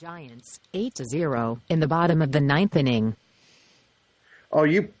ahead of the Giants, 8-0, in the bottom of the ninth inning. Oh,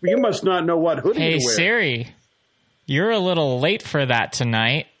 you must not know what hoodie Hey, to wear. Siri, you're a little late for that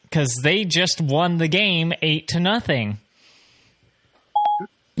tonight because they just won the game 8-0.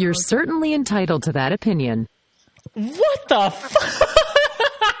 You're certainly entitled to that opinion. What the fuck?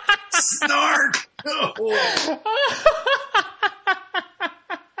 Snark!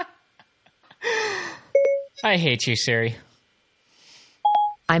 I hate you, Siri.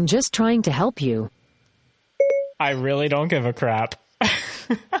 I'm just trying to help you. I really don't give a crap.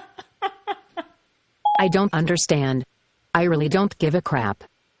 I don't understand. I really don't give a crap.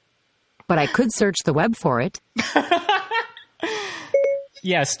 But I could search the web for it.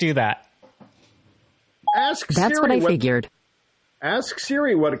 Yes, do that. That's what I figured. Ask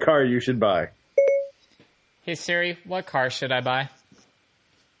Siri what car you should buy. Hey, Siri, what car should I buy?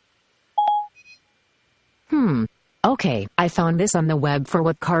 Okay, I found this on the web for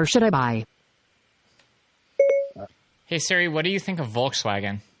what car should I buy. Hey, Siri, what do you think of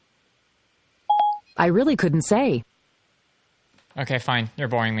Volkswagen? I really couldn't say. Okay, fine. You're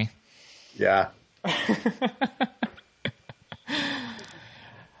boring me. Yeah.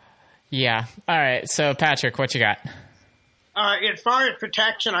 Yeah. All right. So, Patrick, what you got? As far as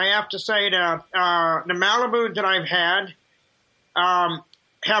protection, I have to say that the Malibu that I've had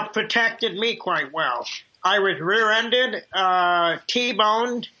have protected me quite well. I was rear-ended,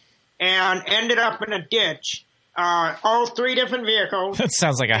 T-boned, and ended up in a ditch. All three different vehicles. That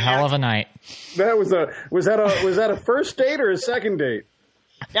sounds like a hell of a night. That was that a first date or a second date?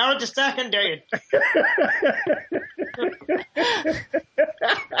 That was the second date.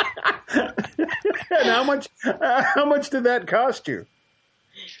 And how much did that cost you?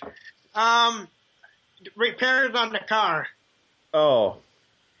 Repairs on the car. Oh.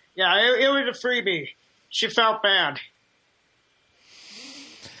 Yeah, it was a freebie. She felt bad.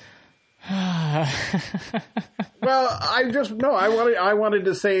 Well, I wanted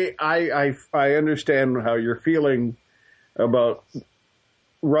to say I understand how you're feeling about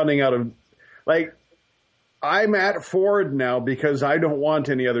running out of, like, I'm at Ford now because I don't want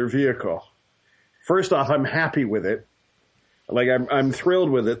any other vehicle. first off, I'm happy with it. Like I'm thrilled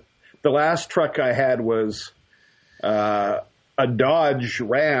with it. The last truck I had was a Dodge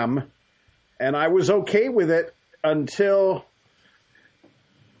Ram, and I was okay with it until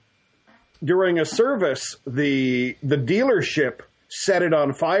during a service, the dealership set it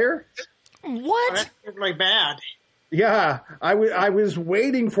on fire. What? That's really bad. Yeah, I was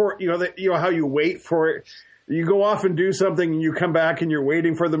waiting for how you wait for it. You go off and do something, and you come back, and you're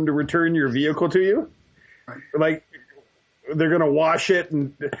waiting for them to return your vehicle to you. Like they're gonna wash it,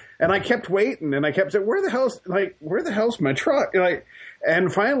 and I kept waiting, and I kept saying, where the hell's my truck?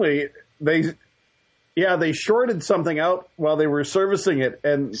 And finally they shorted something out while they were servicing it,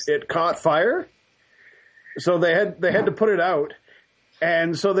 and it caught fire. So they had to put it out.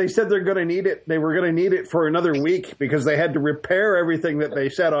 And so they said they're going to need it. They were going to need it for another week because they had to repair everything that they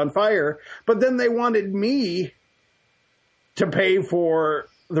set on fire. But then they wanted me to pay for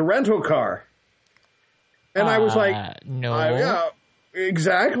the rental car. And I was like, no. Yeah,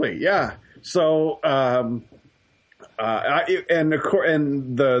 exactly. Yeah. So, the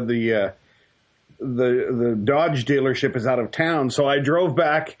Dodge dealership is out of town. So I drove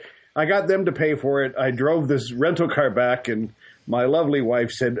back. I got them to pay for it. I drove this rental car back, and my lovely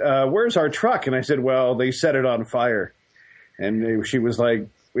wife said, where's our truck? And I said, well, they set it on fire. And she was like,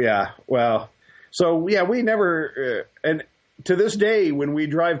 yeah, well. So, yeah, we never and to this day, when we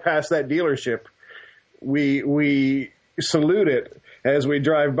drive past that dealership, we salute it as we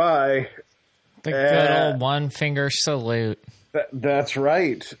drive by. The good old one-finger salute. That's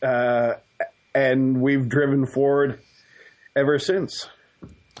right. And we've driven Ford ever since.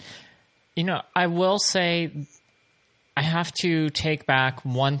 I will say I have to take back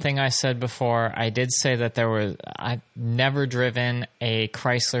one thing I said before. I did say that I've never driven a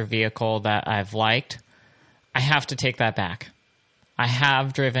Chrysler vehicle that I've liked. I have to take that back. I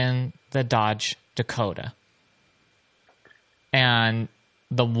have driven the Dodge Dakota. And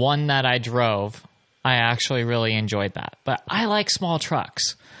the one that I drove, I actually really enjoyed that. But I like small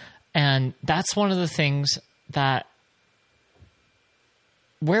trucks. And that's one of the things that,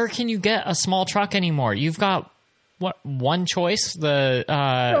 where can you get a small truck anymore? You've got, one choice? You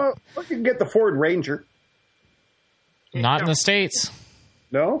can get the Ford Ranger. Not in the States.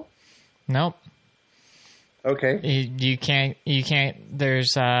 No? Nope. Okay. You can't,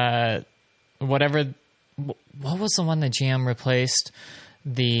 there's, what was the one that GM replaced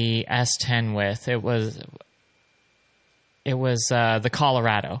the S10 with? It was the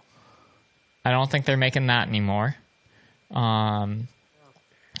Colorado. I don't think they're making that anymore.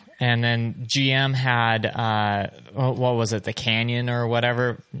 And then GM had, what was it, the Canyon or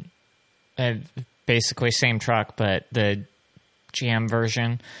whatever? Basically same truck, but the GM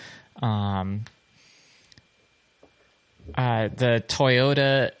version. The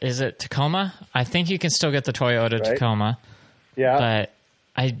Toyota, is it Tacoma? I think you can still get the Toyota Tacoma. Yeah. But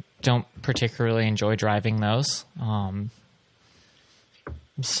I don't particularly enjoy driving those.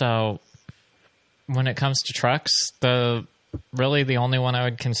 So when it comes to trucks, really the only one I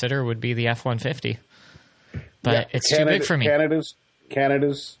would consider would be the F-150. But it's too big for me.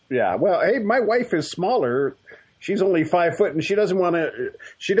 Canada's, yeah. Well, hey, my wife is smaller. She's only 5 foot, and she doesn't want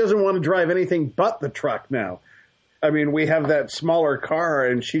to drive anything but the truck now. I mean, we have that smaller car,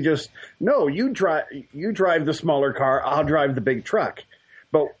 and she just, no, you drive the smaller car, I'll drive the big truck.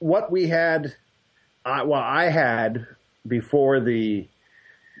 But what we had, I had before the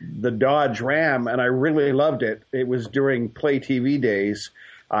Dodge Ram, and I really loved it. It was during Play TV days.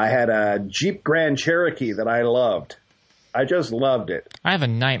 I had a Jeep Grand Cherokee that I loved. I just loved it. I have a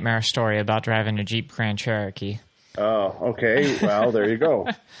nightmare story about driving a Jeep Grand Cherokee. Oh, okay. Well, there you go.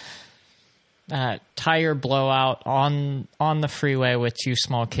 Tire blowout on the freeway with two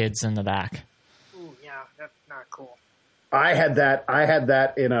small kids in the back. Ooh, yeah, that's not cool. I had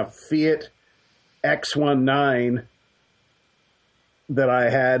that in a Fiat X19 that I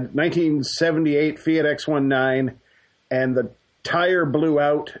had, 1978 Fiat X19, and the tire blew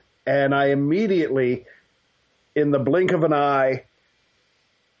out, and I immediately, in the blink of an eye,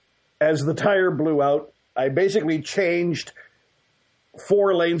 as the tire blew out, I basically changed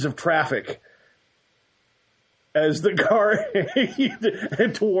 4 lanes of traffic as the car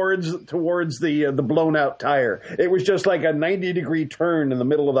towards the blown out tire. It was just like a 90-degree turn in the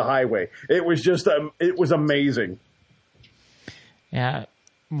middle of the highway. It was just it was amazing. Yeah,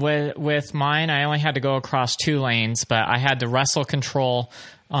 with mine, I only had to go across 2 lanes, but I had to wrestle control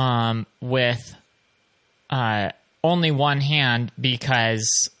with only one hand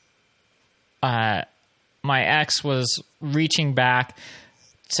because my ex was reaching back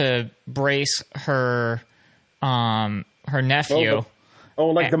to brace her nephew, Oh,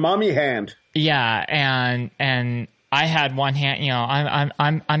 like the mommy hand. Yeah, and I had one hand.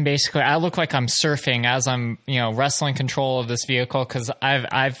 I'm basically, I look like I'm surfing as I'm wrestling control of this vehicle, because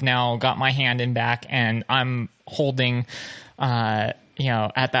I've now got my hand in back, and I'm holding at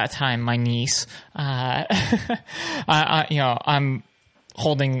that time my niece. I'm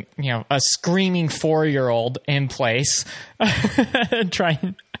holding a screaming 4-year-old in place,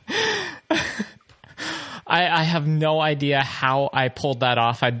 trying. I have no idea how I pulled that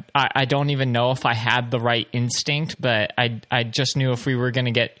off. I don't even know if I had the right instinct, but I just knew if we were going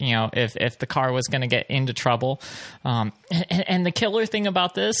to get, if the car was going to get into trouble. And the killer thing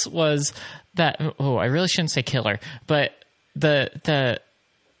about this was that, I really shouldn't say killer, but the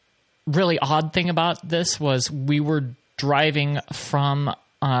really odd thing about this was we were driving from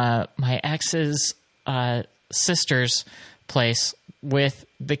my ex's sister's place with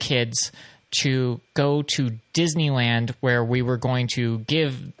the kids to go to Disneyland, where we were going to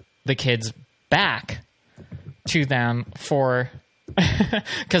give the kids back to them for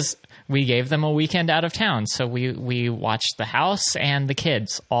because we gave them a weekend out of town. So we watched the house and the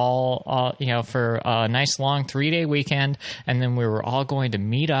kids all for a nice long 3-day weekend, and then we were all going to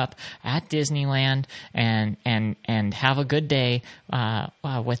meet up at Disneyland and have a good day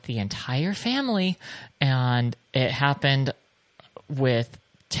with the entire family. And it happened with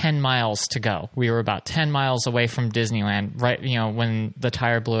 10 miles to go. We were about 10 miles away from Disneyland, right, when the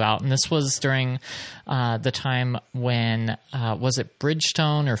tire blew out. And this was during the time when, was it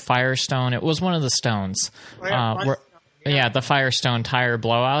Bridgestone or Firestone? It was one of the stones. The Firestone tire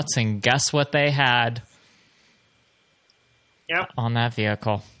blowouts. And guess what they had on that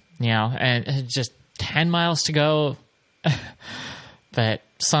vehicle? And just 10 miles to go. But,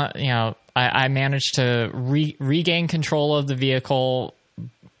 I managed to regain control of the vehicle,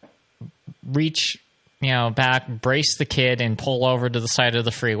 reach back, brace the kid, and pull over to the side of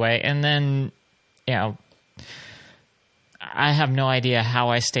the freeway. And then I have no idea how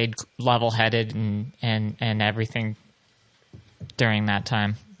I stayed level-headed and everything during that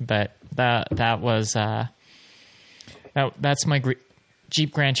time, but that was that's my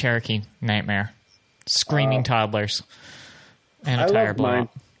Jeep Grand Cherokee nightmare. Screaming toddlers and a tire blowout.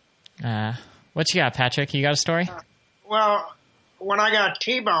 What you got, Patrick? You got a story? Well, when I got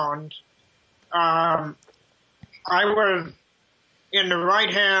T-boned, I was in the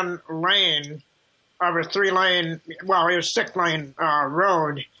right-hand lane of a 3-lane, it was 6-lane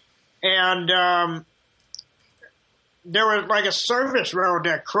road, and there was like a service road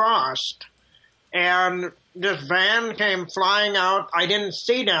that crossed, and this van came flying out. I didn't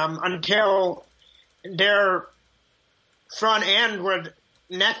see them until their front end was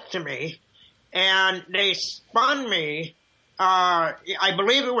next to me, and they spun me. I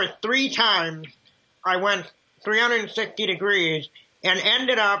believe it was 3 times. I went 360 degrees and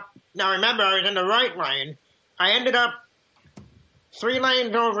ended up, now remember I was in the right lane, I ended up 3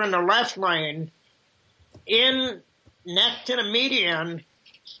 lanes over in the left lane, in next to the median,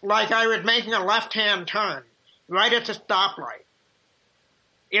 like I was making a left-hand turn, right at the stoplight.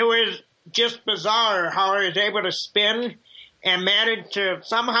 It was just bizarre how I was able to spin and managed to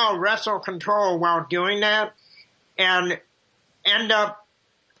somehow wrestle control while doing that, and end up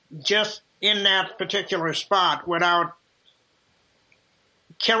just in that particular spot without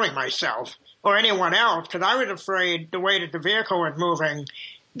killing myself or anyone else, because I was afraid the way that the vehicle was moving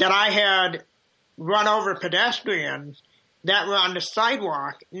that I had run over pedestrians that were on the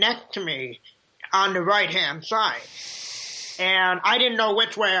sidewalk next to me on the right-hand side. And I didn't know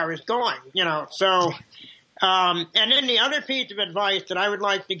which way I was going, so... and then the other piece of advice that I would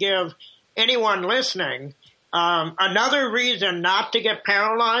like to give anyone listening, another reason not to get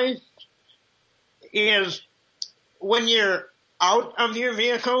paralyzed is when you're out of your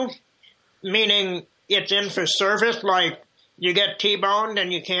vehicle, meaning it's in for service, like you get T-boned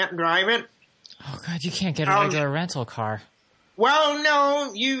and you can't drive it. Oh, God, you can't get a regular rental car. Well,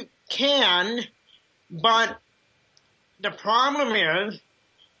 no, you can, but the problem is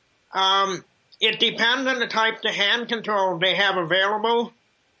it depends on the type of hand control they have available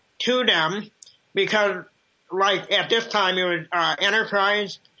to them, because, like, at this time, it was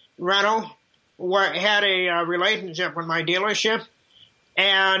Enterprise Rental, had a relationship with my dealership,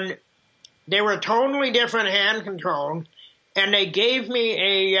 and they were totally different hand controls, and they gave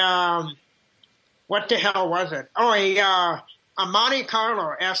me a, what the hell was it? Oh, a Monte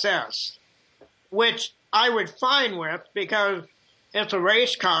Carlo SS, which I was fine with because it's a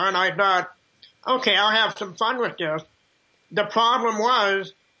race car, and I thought, okay, I'll have some fun with this. The problem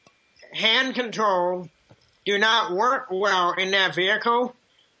was hand controls do not work well in that vehicle.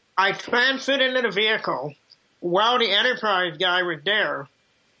 I transferred into the vehicle, while the Enterprise guy was there.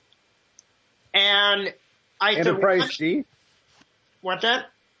 And I Enterprise said, D? what's that?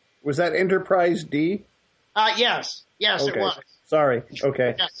 Was that Enterprise D? Yes. Yes, Okay. it was. Sorry.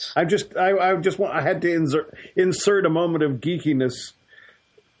 Okay. Yes. I had to insert a moment of geekiness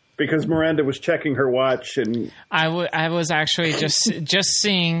because Miranda was checking her watch, and I was actually just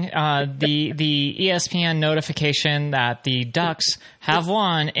seeing the ESPN notification that the Ducks have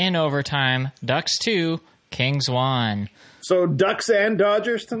won in overtime. Ducks 2, Kings 1. so Ducks and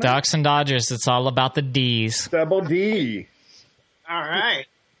Dodgers tonight. Ducks and Dodgers. It's all about the D's. Double D. All right.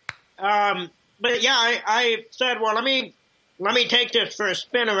 But yeah, I said, well, let me take this for a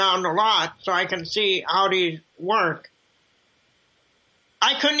spin around the lot so I can see how these work.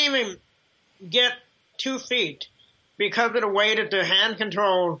 I couldn't even get 2 feet because of the way that the hand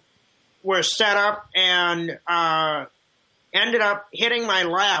control was set up, and ended up hitting my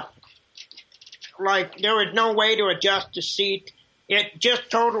lap. Like there was no way to adjust the seat. It just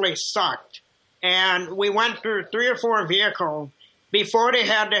totally sucked. And we went through 3 or 4 vehicles before they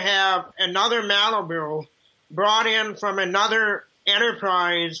had to have another Malibu brought in from another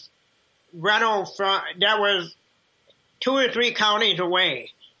Enterprise rental that was 2 or 3 counties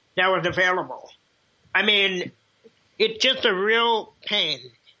away that was available. I mean, it's just a real pain.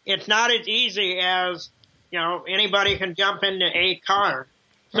 It's not as easy as, anybody can jump into a car.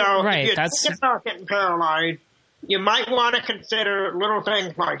 So Right, if you're thinking about getting paralyzed, you might want to consider little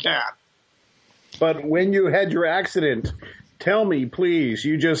things like that. But when you had your accident, tell me, please,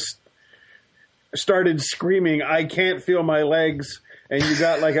 you just started screaming, "I can't feel my legs," and you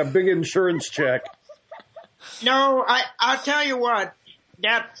got like a big insurance check. No, I'll tell you what.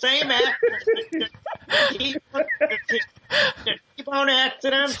 That same accident, the T-bone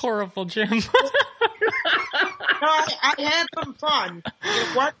accident. It's horrible, Jim. No, I had some fun.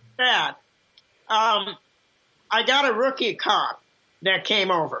 It wasn't bad. I got a rookie cop that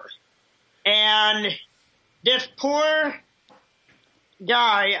came over, and this poor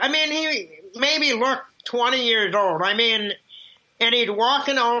guy. I mean, he maybe looked 20 years old. I mean, and he'd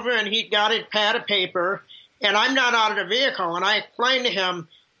walking over and he'd got his pad of paper. And I'm not out of the vehicle. And I explained to him,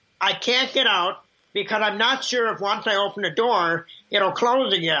 I can't get out because I'm not sure if once I open the door, it'll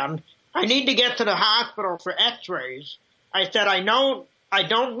close again. I need to get to the hospital for x-rays. I said, I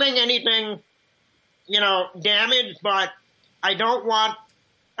don't think anything, damaged, but I don't want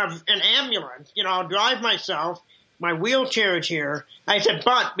an ambulance. I'll drive myself. My wheelchair is here. I said,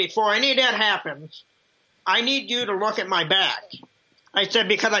 but before any of that happens, I need you to look at my back. I said,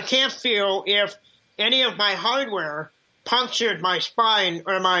 because I can't feel if any of my hardware punctured my spine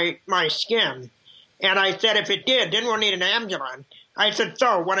or my skin. And I said, if it did, then we'll need an ambulance. I said,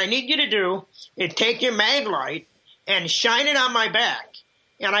 so what I need you to do is take your mag light and shine it on my back.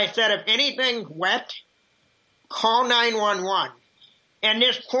 And I said, if anything's wet, call 911. And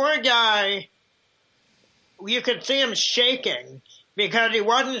this poor guy, you could see him shaking because he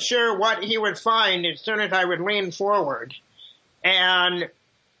wasn't sure what he would find as soon as I would lean forward. And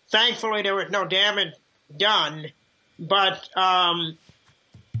thankfully, there was no damage done, but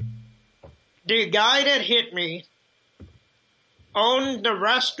the guy that hit me owned the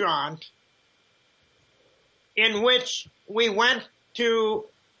restaurant in which we went to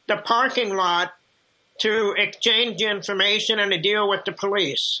the parking lot to exchange information and to deal with the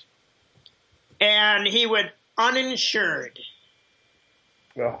police. And he was uninsured.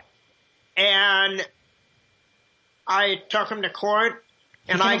 Oh. And I took him to court,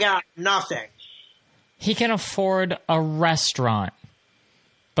 and I got nothing. He can afford a restaurant,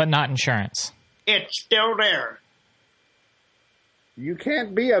 but not insurance. It's still there. You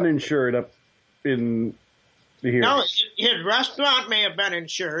can't be uninsured up in here. No, his restaurant may have been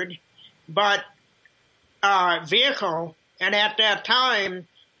insured, but vehicle, and at that time,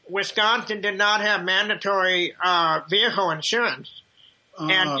 Wisconsin did not have mandatory vehicle insurance.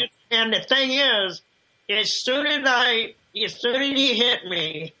 And the thing is, as soon as he hit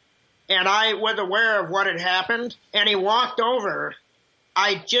me, and I was aware of what had happened, and he walked over,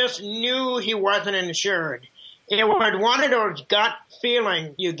 I just knew he wasn't insured. It was one of those gut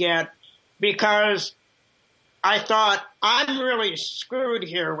feelings you get because I thought, I'm really screwed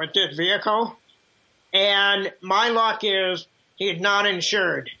here with this vehicle, and my luck is he's not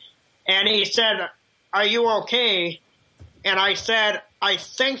insured. And he said, are you okay? And I said, I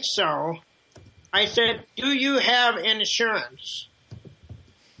think so. I said, do you have insurance?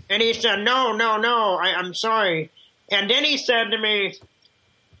 And he said, no, I'm sorry. And then he said to me,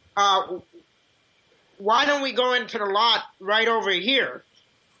 why don't we go into the lot right over here?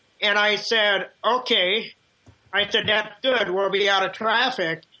 And I said, okay. I said, that's good. We'll be out of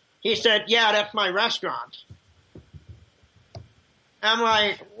traffic. He said, yeah, that's my restaurant. I'm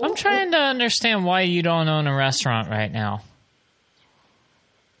like, I'm trying to understand why you don't own a restaurant right now.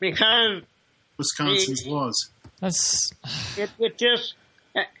 because Wisconsin's laws. That's it just.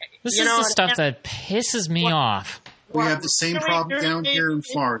 this you is know, the stuff that pisses me off. We have the same really problem down here in irritated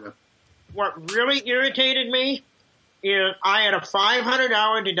me- Florida. What really irritated me is I had a $500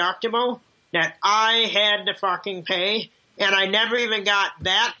 deductible that I had to fucking pay, and I never even got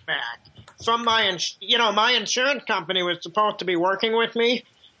that back from my insurance company was supposed to be working with me.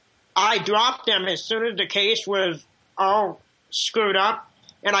 I dropped them as soon as the case was all screwed up,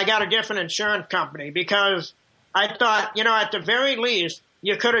 and I got a different insurance company because I thought, at the very least,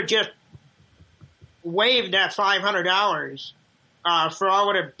 you could have just waived that $500 for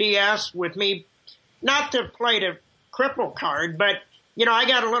all of the BS with me, not to play the cripple card, but, I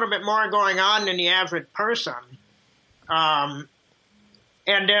got a little bit more going on than the average person. And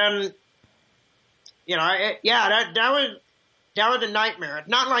then, that was a nightmare. It's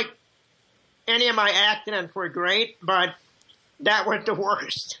not like any of my accidents were great, but that was the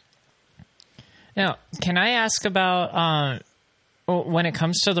worst. Now, can I ask about when it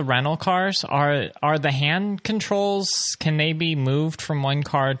comes to the rental cars? Are the hand controls, can they be moved from one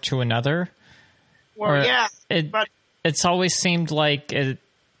car to another? Well, Or yeah, but it's always seemed like it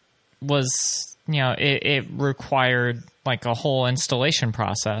was, it required like a whole installation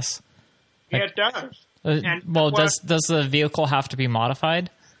process. it does. And Well, does the vehicle have to be modified?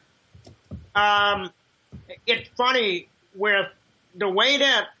 It's funny with the way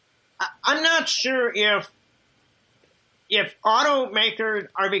that I'm not sure if automakers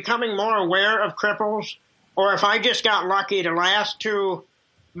are becoming more aware of cripples or if I just got lucky the last two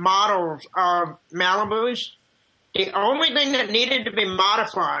models of Malibus. The only thing that needed to be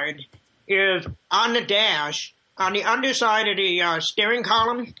modified is on the dash, on the underside of the steering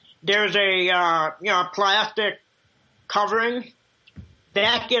column, there's a plastic covering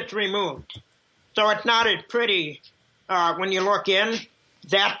that gets removed. So it's not as pretty when you look in,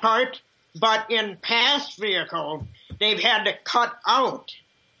 that part. But in past vehicles, they've had to cut out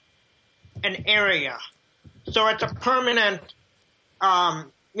an area. So it's a permanent,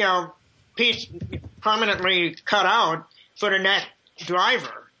 piece permanently cut out for the next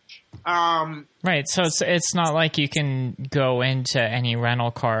driver. Right. So it's not like you can go into any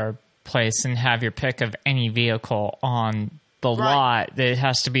rental car place and have your pick of any vehicle on the lot. It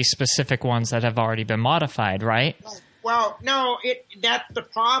has to be specific ones that have already been modified, right? Well, no, that's the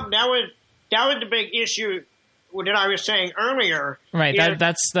problem. That was the big issue that I was saying earlier. Right.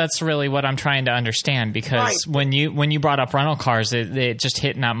 That's really what I'm trying to understand, because when you brought up rental cars, it just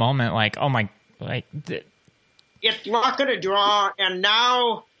hit in that moment like, oh my, like. It's luck of the draw, and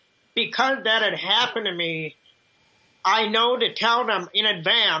now because that had happened to me, I know to tell them in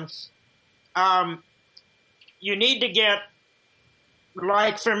advance. You need to get,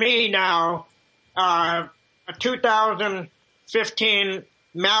 like for me now, a 2015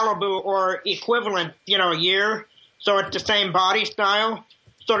 Malibu or equivalent, year. So it's the same body style.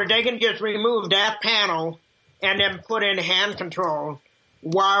 So that they can just remove that panel and then put in hand control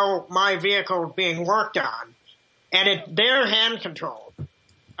while my vehicle is being worked on. And it's their hand control,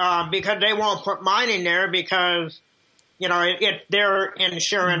 because they won't put mine in there because, it's their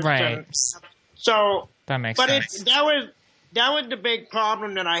insurance. Right. So that makes but sense. that was the big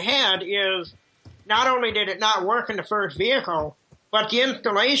problem that I had is not only did it not work in the first vehicle, but the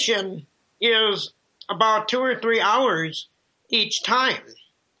installation is about 2 or 3 hours each time.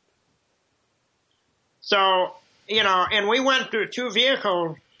 So, and we went through 2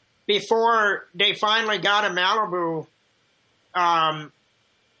 vehicles before they finally got a Malibu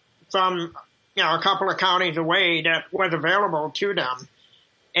from, a couple of counties away that was available to them.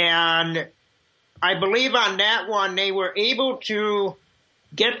 And I believe on that one, they were able to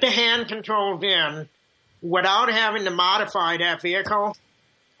get the hand controls in without having to modify that vehicle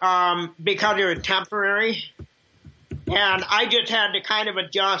because it was temporary. And I just had to kind of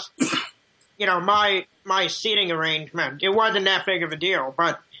adjust, my seating arrangement. It wasn't that big of a deal,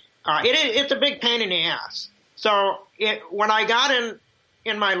 but it's a big pain in the ass. So when I got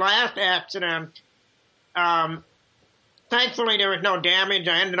in my last accident, thankfully there was no damage.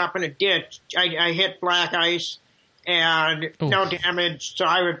 I ended up in a ditch. I hit black ice and no damage. So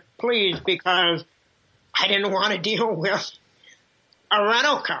I was pleased because I didn't want to deal with a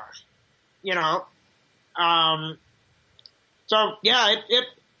rental car, So yeah,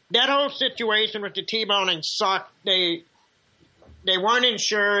 that whole situation with the T-boning sucked. They weren't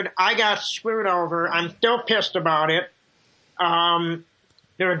insured. I got screwed over. I'm still pissed about it.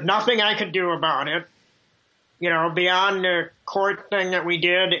 There was nothing I could do about it, beyond the court thing that we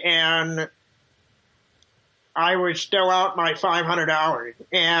did. And I was still out my $500.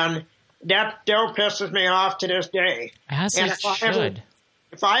 And that still pisses me off to this day. As And it should.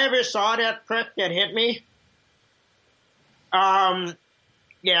 if I ever saw that prick that hit me,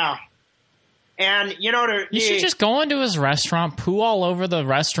 yeah. And, you know, You should just go into his restaurant, poo all over the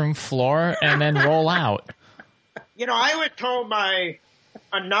restroom floor, and then roll out. You know, I was told by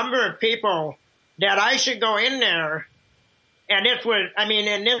a number of people that I should go in there, and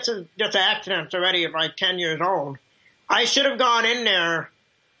this is just accidents already at like 10 years old. I should have gone in there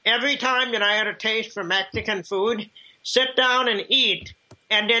every time that I had a taste for Mexican food, sit down and eat,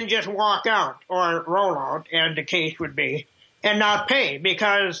 and then just walk out, or roll out, as the case would be, and not pay,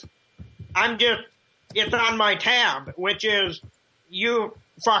 because it's on my tab, which is you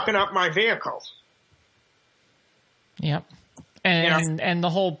fucking up my vehicle. Yep. And the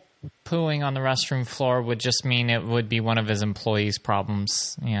whole pooing on the restroom floor would just mean it would be one of his employees'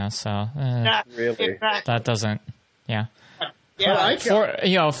 problems. Yeah, so Really? that doesn't, yeah. Yeah,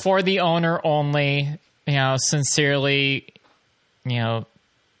 For the owner only, sincerely, the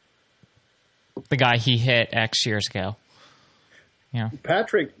guy he hit X years ago. Yeah.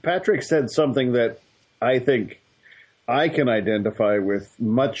 Patrick said something that I think I can identify with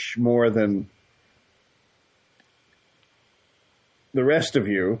much more than the rest of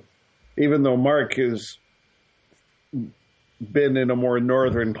you, even though Mark has been in a more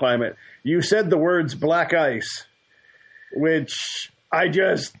northern climate. You said the words black ice, which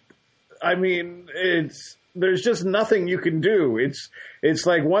there's just nothing you can do. It's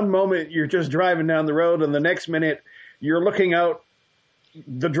like one moment you're just driving down the road and the next minute you're looking out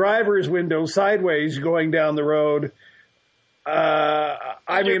the driver's window sideways going down the road.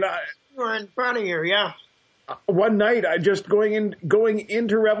 you were in front of you, yeah. One night, I just going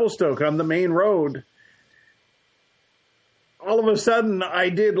into Revelstoke on the main road. All of a sudden, I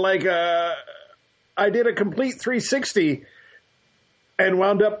did a complete 360 and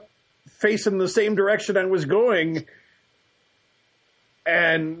wound up facing the same direction I was going.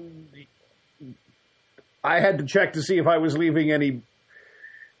 And I had to check to see if I was leaving any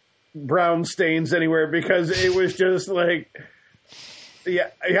brown stains anywhere, because it was just like, yeah,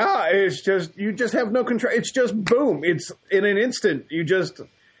 it's just, you just have no control. It's just boom. It's in an instant. You just,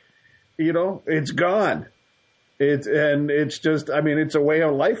 it's gone. It's just, it's a way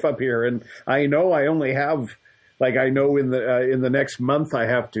of life up here. And I know I only have, I know in the next month, I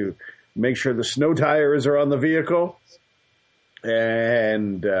have to make sure the snow tires are on the vehicle,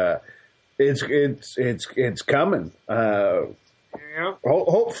 and it's coming. Yeah.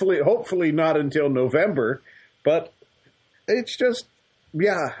 Hopefully not until November, but it's just,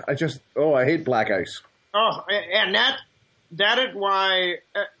 I hate black ice. Oh, and that is why,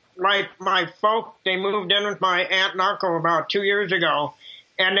 my folk, they moved in with my aunt and uncle about 2 years ago,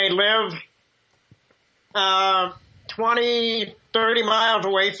 and they live 20, 30 miles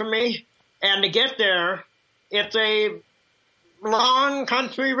away from me, and to get there, it's a long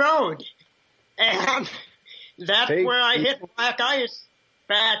country road, and that's where I hit black ice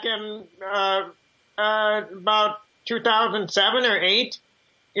back in about 2007 or 8.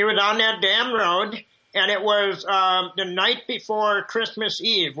 It was on that damn road, and it was the night before Christmas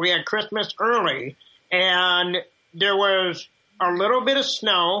Eve. We had Christmas early, and there was a little bit of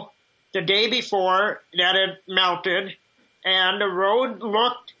snow the day before that had melted, and the road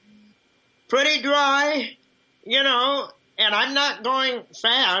looked pretty dry, and I'm not going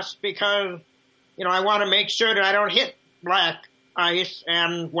fast because, I want to make sure that I don't hit black ice,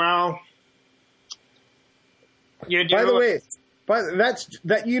 and, you do. By the way,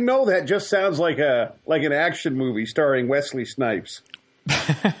 that just sounds like an action movie starring Wesley Snipes.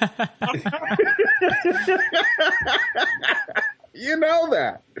 You know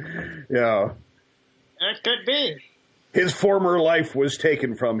that. Yeah. That could be. His former life was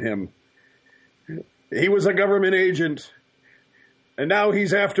taken from him. He was a government agent, and now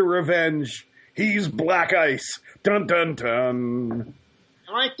he's after revenge. He's black ice. Dun, dun, dun.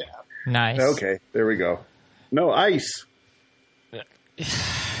 I like that. Nice. Okay, there we go. No, ice.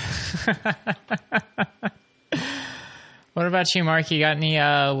 What about you, Mark? You got any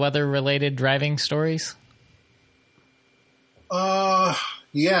weather-related driving stories?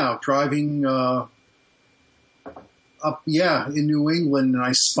 Yeah, driving up, in New England, and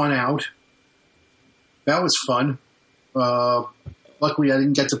I spun out. That was fun. Luckily, I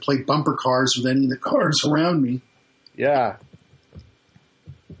didn't get to play bumper cars with any of the cars around me. Yeah.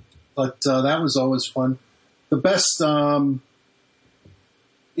 But that was always fun. The best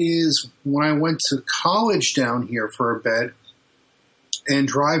is when I went to college down here for a bit, and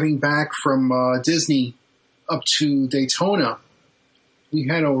driving back from Disney up to Daytona. We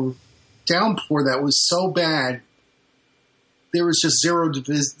had a downpour that was so bad. There was just zero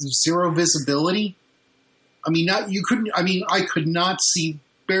visibility. I mean, I could not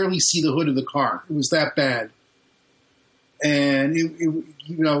barely see the hood of the car. It was that bad. And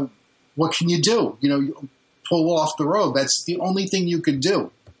what can you do? You pull off the road. That's the only thing you could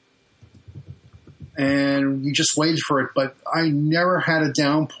do. And you just waited for it. But I never had a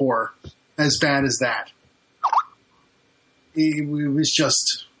downpour as bad as that. It was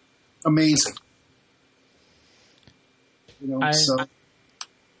just amazing.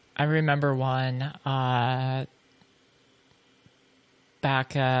 I remember one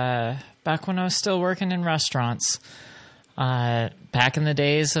back when I was still working in restaurants. Back in the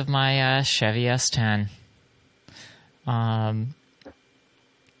days of my Chevy S10.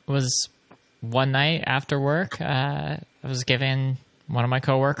 Was one night after work, I was giving one of my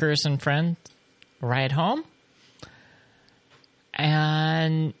coworkers and friends a ride home.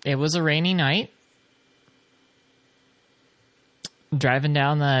 And it was a rainy night. Driving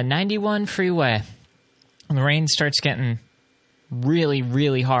down the 91 freeway. And the rain starts getting really,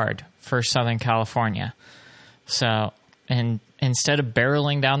 really hard for Southern California. So, and instead of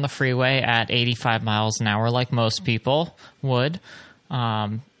barreling down the freeway at 85 miles an hour like most people would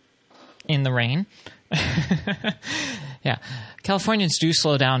in the rain. Yeah. Californians do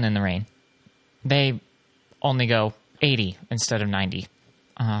slow down in the rain. They only go 80 instead of 90.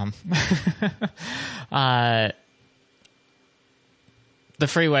 The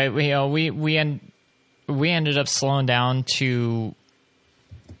freeway, we ended up slowing down to,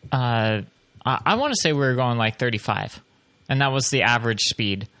 I want to say we were going like 35, and that was the average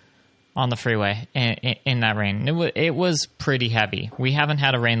speed on the freeway in that rain. It was pretty heavy. We haven't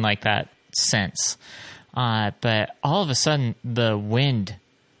had a rain like that since, but all of a sudden the wind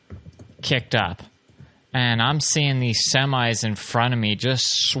kicked up. And I'm seeing these semis in front of me just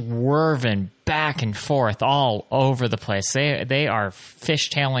swerving back and forth all over the place. They are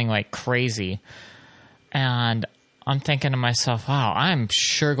fishtailing like crazy. And I'm thinking to myself, wow, I'm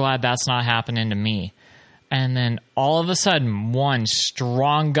sure glad that's not happening to me. And then all of a sudden, one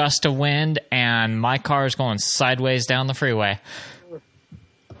strong gust of wind, and my car is going sideways down the freeway.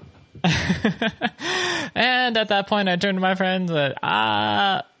 And at that point, I turned to my friend and said,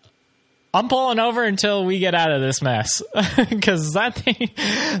 I'm pulling over until we get out of this mess, because that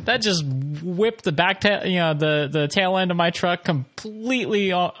just whipped the back tail, the tail end of my truck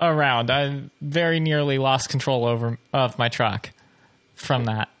completely around. I very nearly lost control of my truck from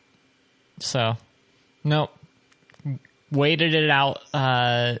that. So, nope. Waited it out.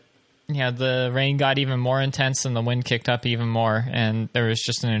 The rain got even more intense and the wind kicked up even more, and there was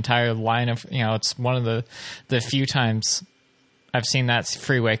just an entire line of, it's one of the few times I've seen that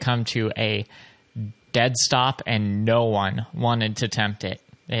freeway come to a dead stop and no one wanted to tempt it.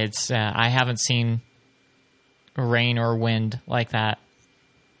 It's I haven't seen rain or wind like that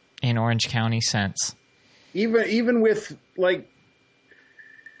in Orange County since. Even with like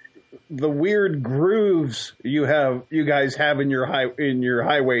the weird grooves you guys have in your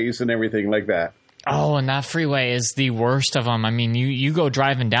highways and everything like that. Oh, and that freeway is the worst of them. I mean, you go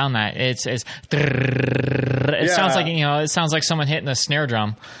driving down that, it sounds like, it sounds like someone hitting a snare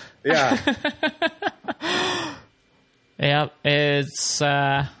drum. Yeah. Yep. It's,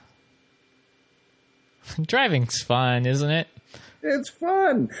 driving's fun, isn't it? It's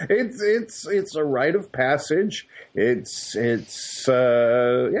fun. It's a rite of passage. It's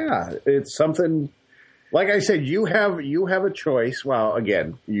something, like I said, you have a choice. Well,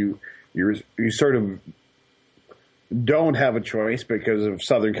 again, you sort of don't have a choice because of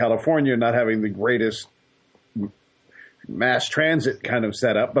Southern California not having the greatest mass transit kind of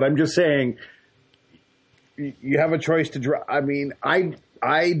setup. But I'm just saying, you have a choice to drive. I mean, I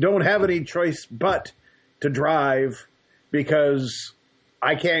don't have any choice but to drive because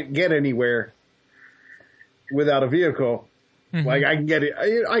I can't get anywhere without a vehicle. Mm-hmm. Like I can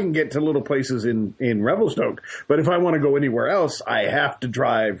get to little places in Revelstoke, but if I want to go anywhere else, I have to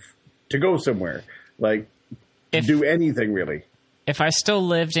drive to go somewhere, like do anything really. If I still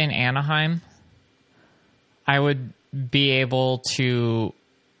lived in Anaheim, I would be able to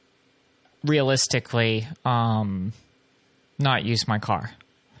realistically not use my car.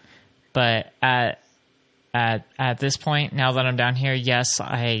 But at this point, now that I'm down here, yes,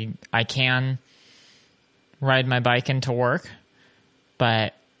 I can ride my bike into work,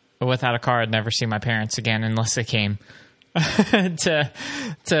 but without a car, I'd never see my parents again unless they came to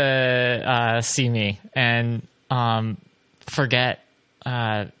see me, and forget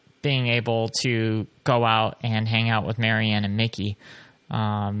being able to go out and hang out with Marianne and Mickey,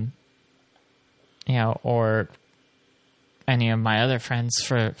 or any of my other friends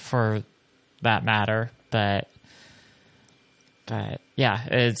for that matter. But yeah,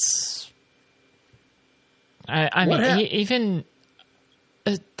 it's. I mean, even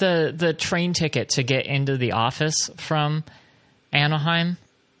the train ticket to get into the office from Anaheim,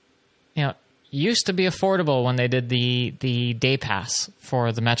 used to be affordable when they did the day pass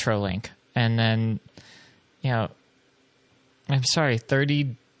for the Metrolink, and then, I'm sorry,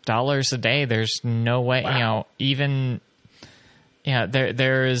 $30 a day. There's no way,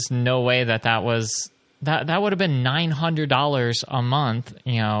 there is no way that was that would have been $900 a month,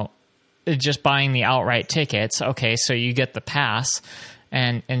 just buying the outright tickets. Okay, so you get the pass,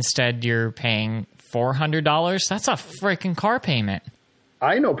 and instead you're paying $400. That's a freaking car payment.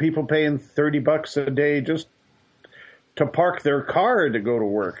 I know people paying $30 a day just to park their car to go to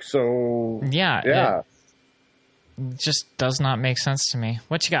work. So yeah, it just does not make sense to me.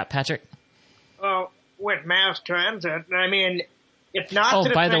 What you got, Patrick? Well, with mass transit, I mean, it's not. Oh,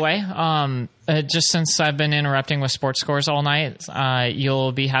 by the way, just since I've been interrupting with sports scores all night,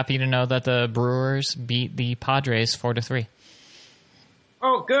 you'll be happy to know that the Brewers beat the Padres 4-3.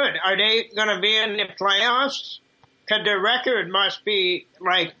 Oh, good. Are they going to be in the playoffs? Because their record must be,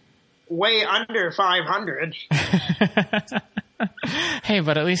 way under 500. Hey,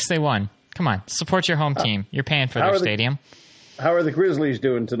 but at least they won. Come on, support your home team. You're paying for their stadium. How are the Grizzlies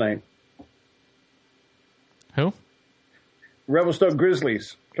doing tonight? Who? Revelstoke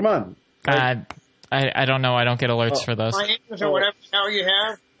Grizzlies. Come on. I don't know. I don't get alerts for those. Or whatever the hell you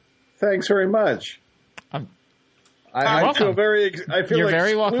have. Thanks very much. I feel very You're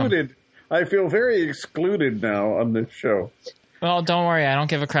very excluded. I feel very excluded now on this show. Well, don't worry. I don't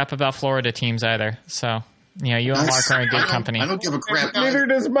give a crap about Florida teams either. So, you and Mark are in good company. I don't give a crap. Neither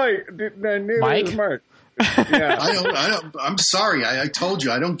does Mike. Neither does Mark. Yeah. I'm sorry. I told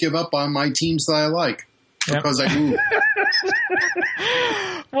you I don't give up on my teams that I like because I move.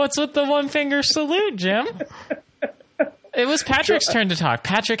 What's with the one finger salute, Jim? It was Patrick's turn to talk.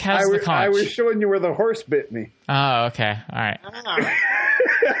 Patrick has the conch. I was showing you where the horse bit me. Oh, okay. All right.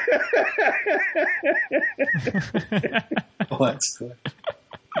 Oh, that's good.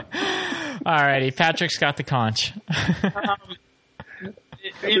 All righty. Patrick's got the conch.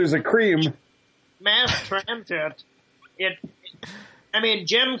 There's a cream. Mass transit.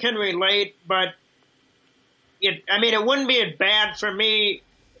 Jim can relate, but it wouldn't be as bad for me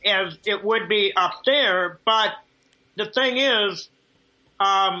as it would be up there, but the thing is,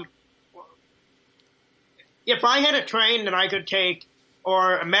 if I had a train that I could take,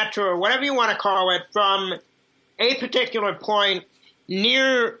 or a metro, or whatever you want to call it, from a particular point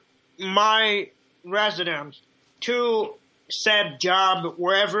near my residence to said job,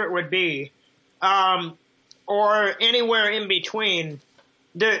 wherever it would be, or anywhere in between,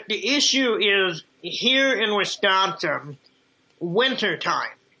 the issue is here in Wisconsin,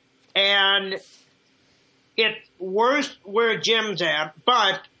 wintertime. And it's worse where Jim's at,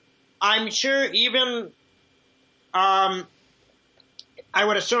 but I'm sure even, I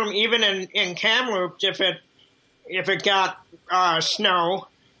would assume even in Kamloops, if it got snow,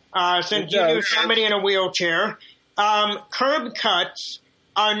 since you knew somebody in a wheelchair, curb cuts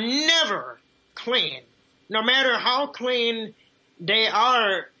are never clean. No matter how clean they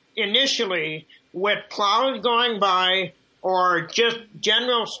are initially, with plows going by or just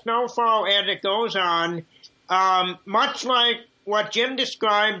general snowfall as it goes on, much like what Jim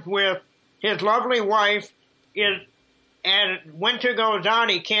described with his lovely wife, is as winter goes on,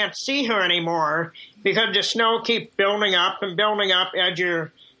 he can't see her anymore because the snow keeps building up and building up as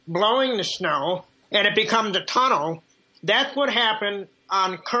you're blowing the snow, and it becomes a tunnel. That's what happened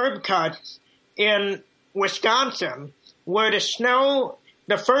on curb cuts in Wisconsin, where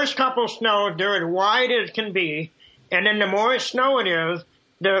the first couple snows, they're as wide as can be, and then the more snow it is,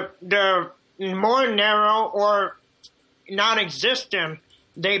 the more narrow or non-existent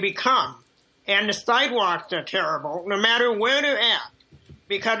they become. And the sidewalks are terrible, no matter where they're at.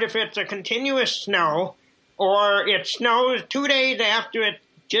 Because if it's a continuous snow, or it snows 2 days after it's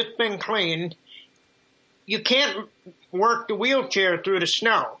just been cleaned, you can't work the wheelchair through the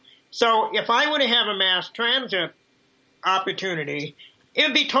snow. So if I were to have a mass transit opportunity, it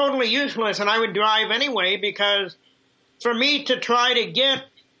would be totally useless, and I would drive anyway, because for me to try to get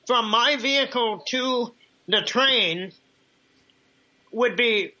from my vehicle to the train would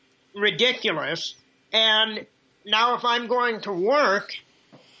be ridiculous. And now if I'm going to work,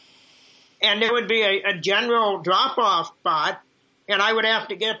 and there would be a general drop-off spot, and I would have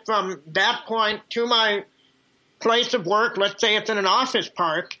to get from that point to my place of work, let's say it's in an office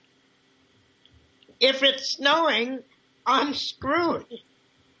park, if it's snowing, I'm screwed.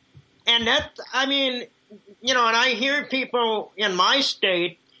 And and I hear people in my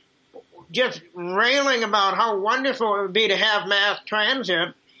state just railing about how wonderful it would be to have mass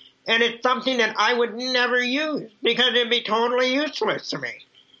transit, and it's something that I would never use because it'd be totally useless to me.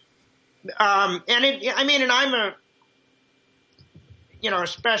 And I'm a, a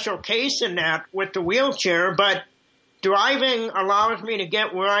special case in that with the wheelchair, but driving allows me to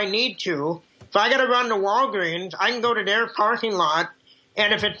get where I need to. If I got to run to Walgreens, I can go to their parking lot,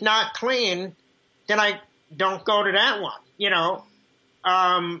 and if it's not clean, then I don't go to that one,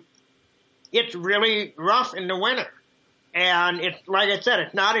 It's really rough in the winter. And it's, like I said,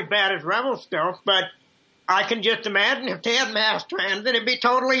 it's not as bad as Revelstoke, but I can just imagine if they had mass transit, it'd be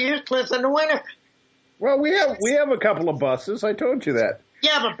totally useless in the winter. Well, we have a couple of buses. I told you that.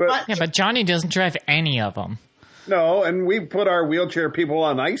 Yeah, but Johnny doesn't drive any of them. No, and we put our wheelchair people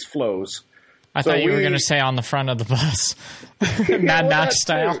on ice flows. I thought you were going to say on the front of the bus. Mad Max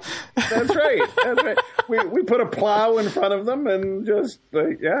style. That's right. We put a plow in front of them and just,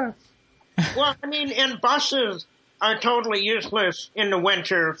 yeah. Well, and buses are totally useless in the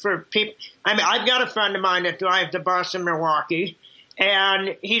winter for people. I've got a friend of mine that drives the bus in Milwaukee,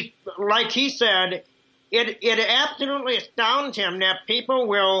 and he said, it absolutely astounds him that people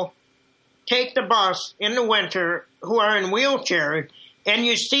will take the bus in the winter who are in wheelchairs, and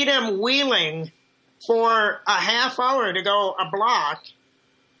you see them wheeling for a half hour to go a block,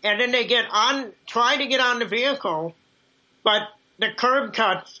 and then they try to get on the vehicle, but the curb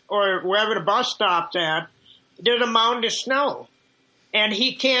cuts or wherever the bus stops at, there's a mound of snow, and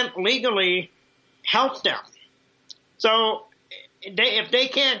he can't legally help them. So if they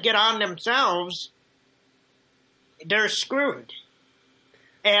can't get on themselves, they're screwed.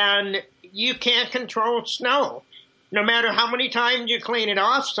 And you can't control snow. No matter how many times you clean it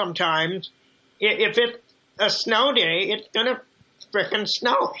off sometimes, if it's a snow day, it's going to frickin'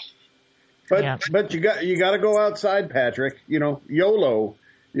 snow. But you got to go outside, Patrick. YOLO.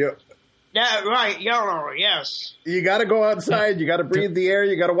 Yeah, right, YOLO, yes. You got to go outside. You got to breathe the air.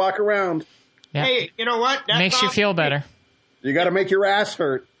 You got to walk around. Yeah. Hey, you know what? That makes you feel better. You got to make your ass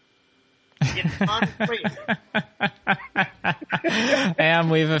hurt.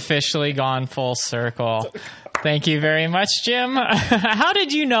 And we've officially gone full circle. Thank you very much, Jim. How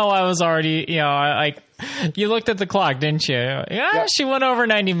did you know I was already, you looked at the clock, didn't you? Yeah, she went over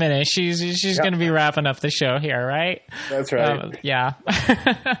 90 minutes. She's going to be wrapping up the show here, right? That's right. Yeah.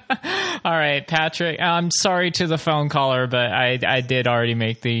 All right, Patrick. I'm sorry to the phone caller, but I did already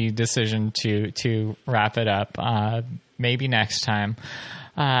make the decision to wrap it up. Maybe next time.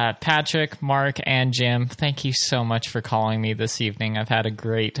 Patrick, Mark, and Jim, thank you so much for calling me this evening. I've had a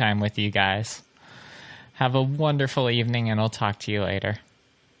great time with you guys. Have a wonderful evening, and I'll talk to you later.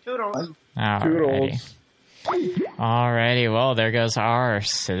 Toodles. Alrighty, well, there goes our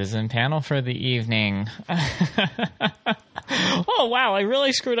citizen panel for the evening. Oh, wow, I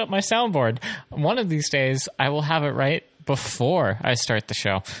really screwed up my soundboard. One of these days, I will have it right before I start the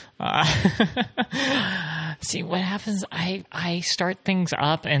show. See, what happens, I start things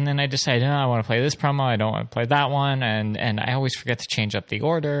up, and then I decide, I want to play this promo, I don't want to play that one, and I always forget to change up the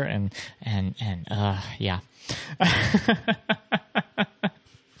order, and yeah.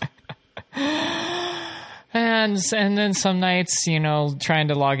 And then some nights, trying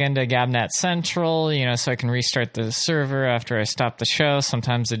to log into Gabnet Central, so I can restart the server after I stop the show.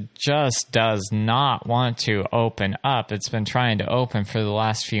 Sometimes it just does not want to open up. It's been trying to open for the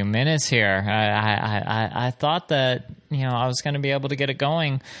last few minutes here. I thought that, I was going to be able to get it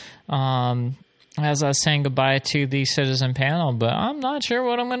going as I was saying goodbye to the citizen panel, but I'm not sure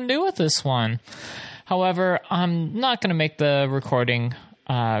what I'm going to do with this one. However, I'm not going to make the recording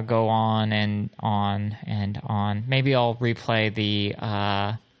go on and on and on. Maybe I'll replay the...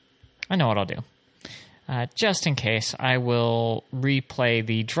 I know what I'll do. Just in case, I will replay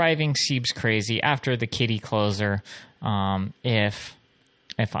the Driving Seems Crazy after the kitty closer if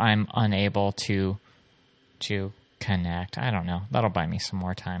I'm unable to connect. I don't know. That'll buy me some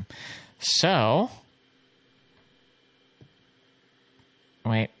more time. So...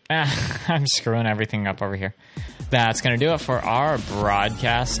 Wait, I'm screwing everything up over here. That's going to do it for our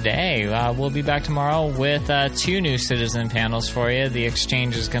broadcast day. We'll be back tomorrow with 2 new citizen panels for you. The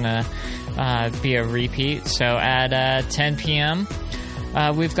exchange is going to be a repeat. So at 10 p.m.,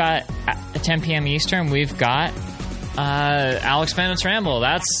 we've got at 10 p.m. Eastern, we've got Alex Bennett's Ramble.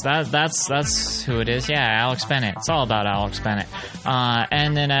 That's who it is. Yeah, Alex Bennett. It's all about Alex Bennett.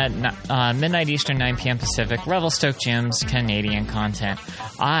 And then at midnight Eastern, 9 p.m. Pacific, Revelstoke Jim's Canadian Content.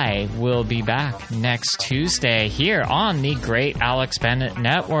 I will be back next Tuesday here on the Great Alex Bennett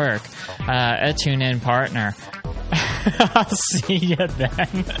Network, a tune-in partner. I'll see you then.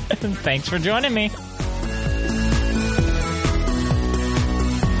 Thanks for joining me.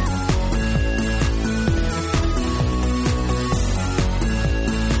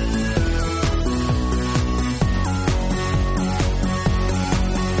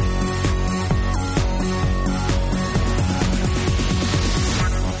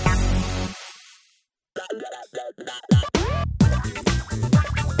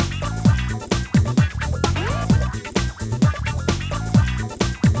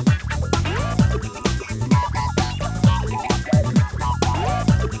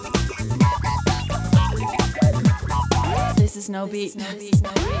 no beat.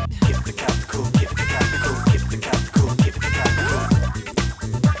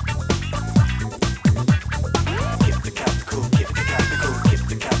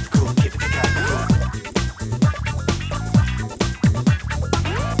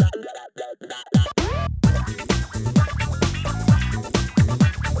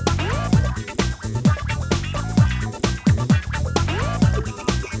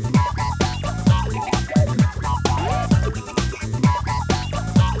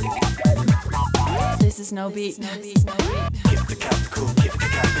 This is no beat.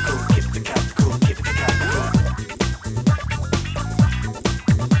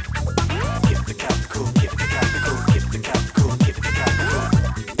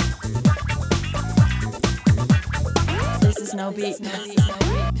 This is no beat.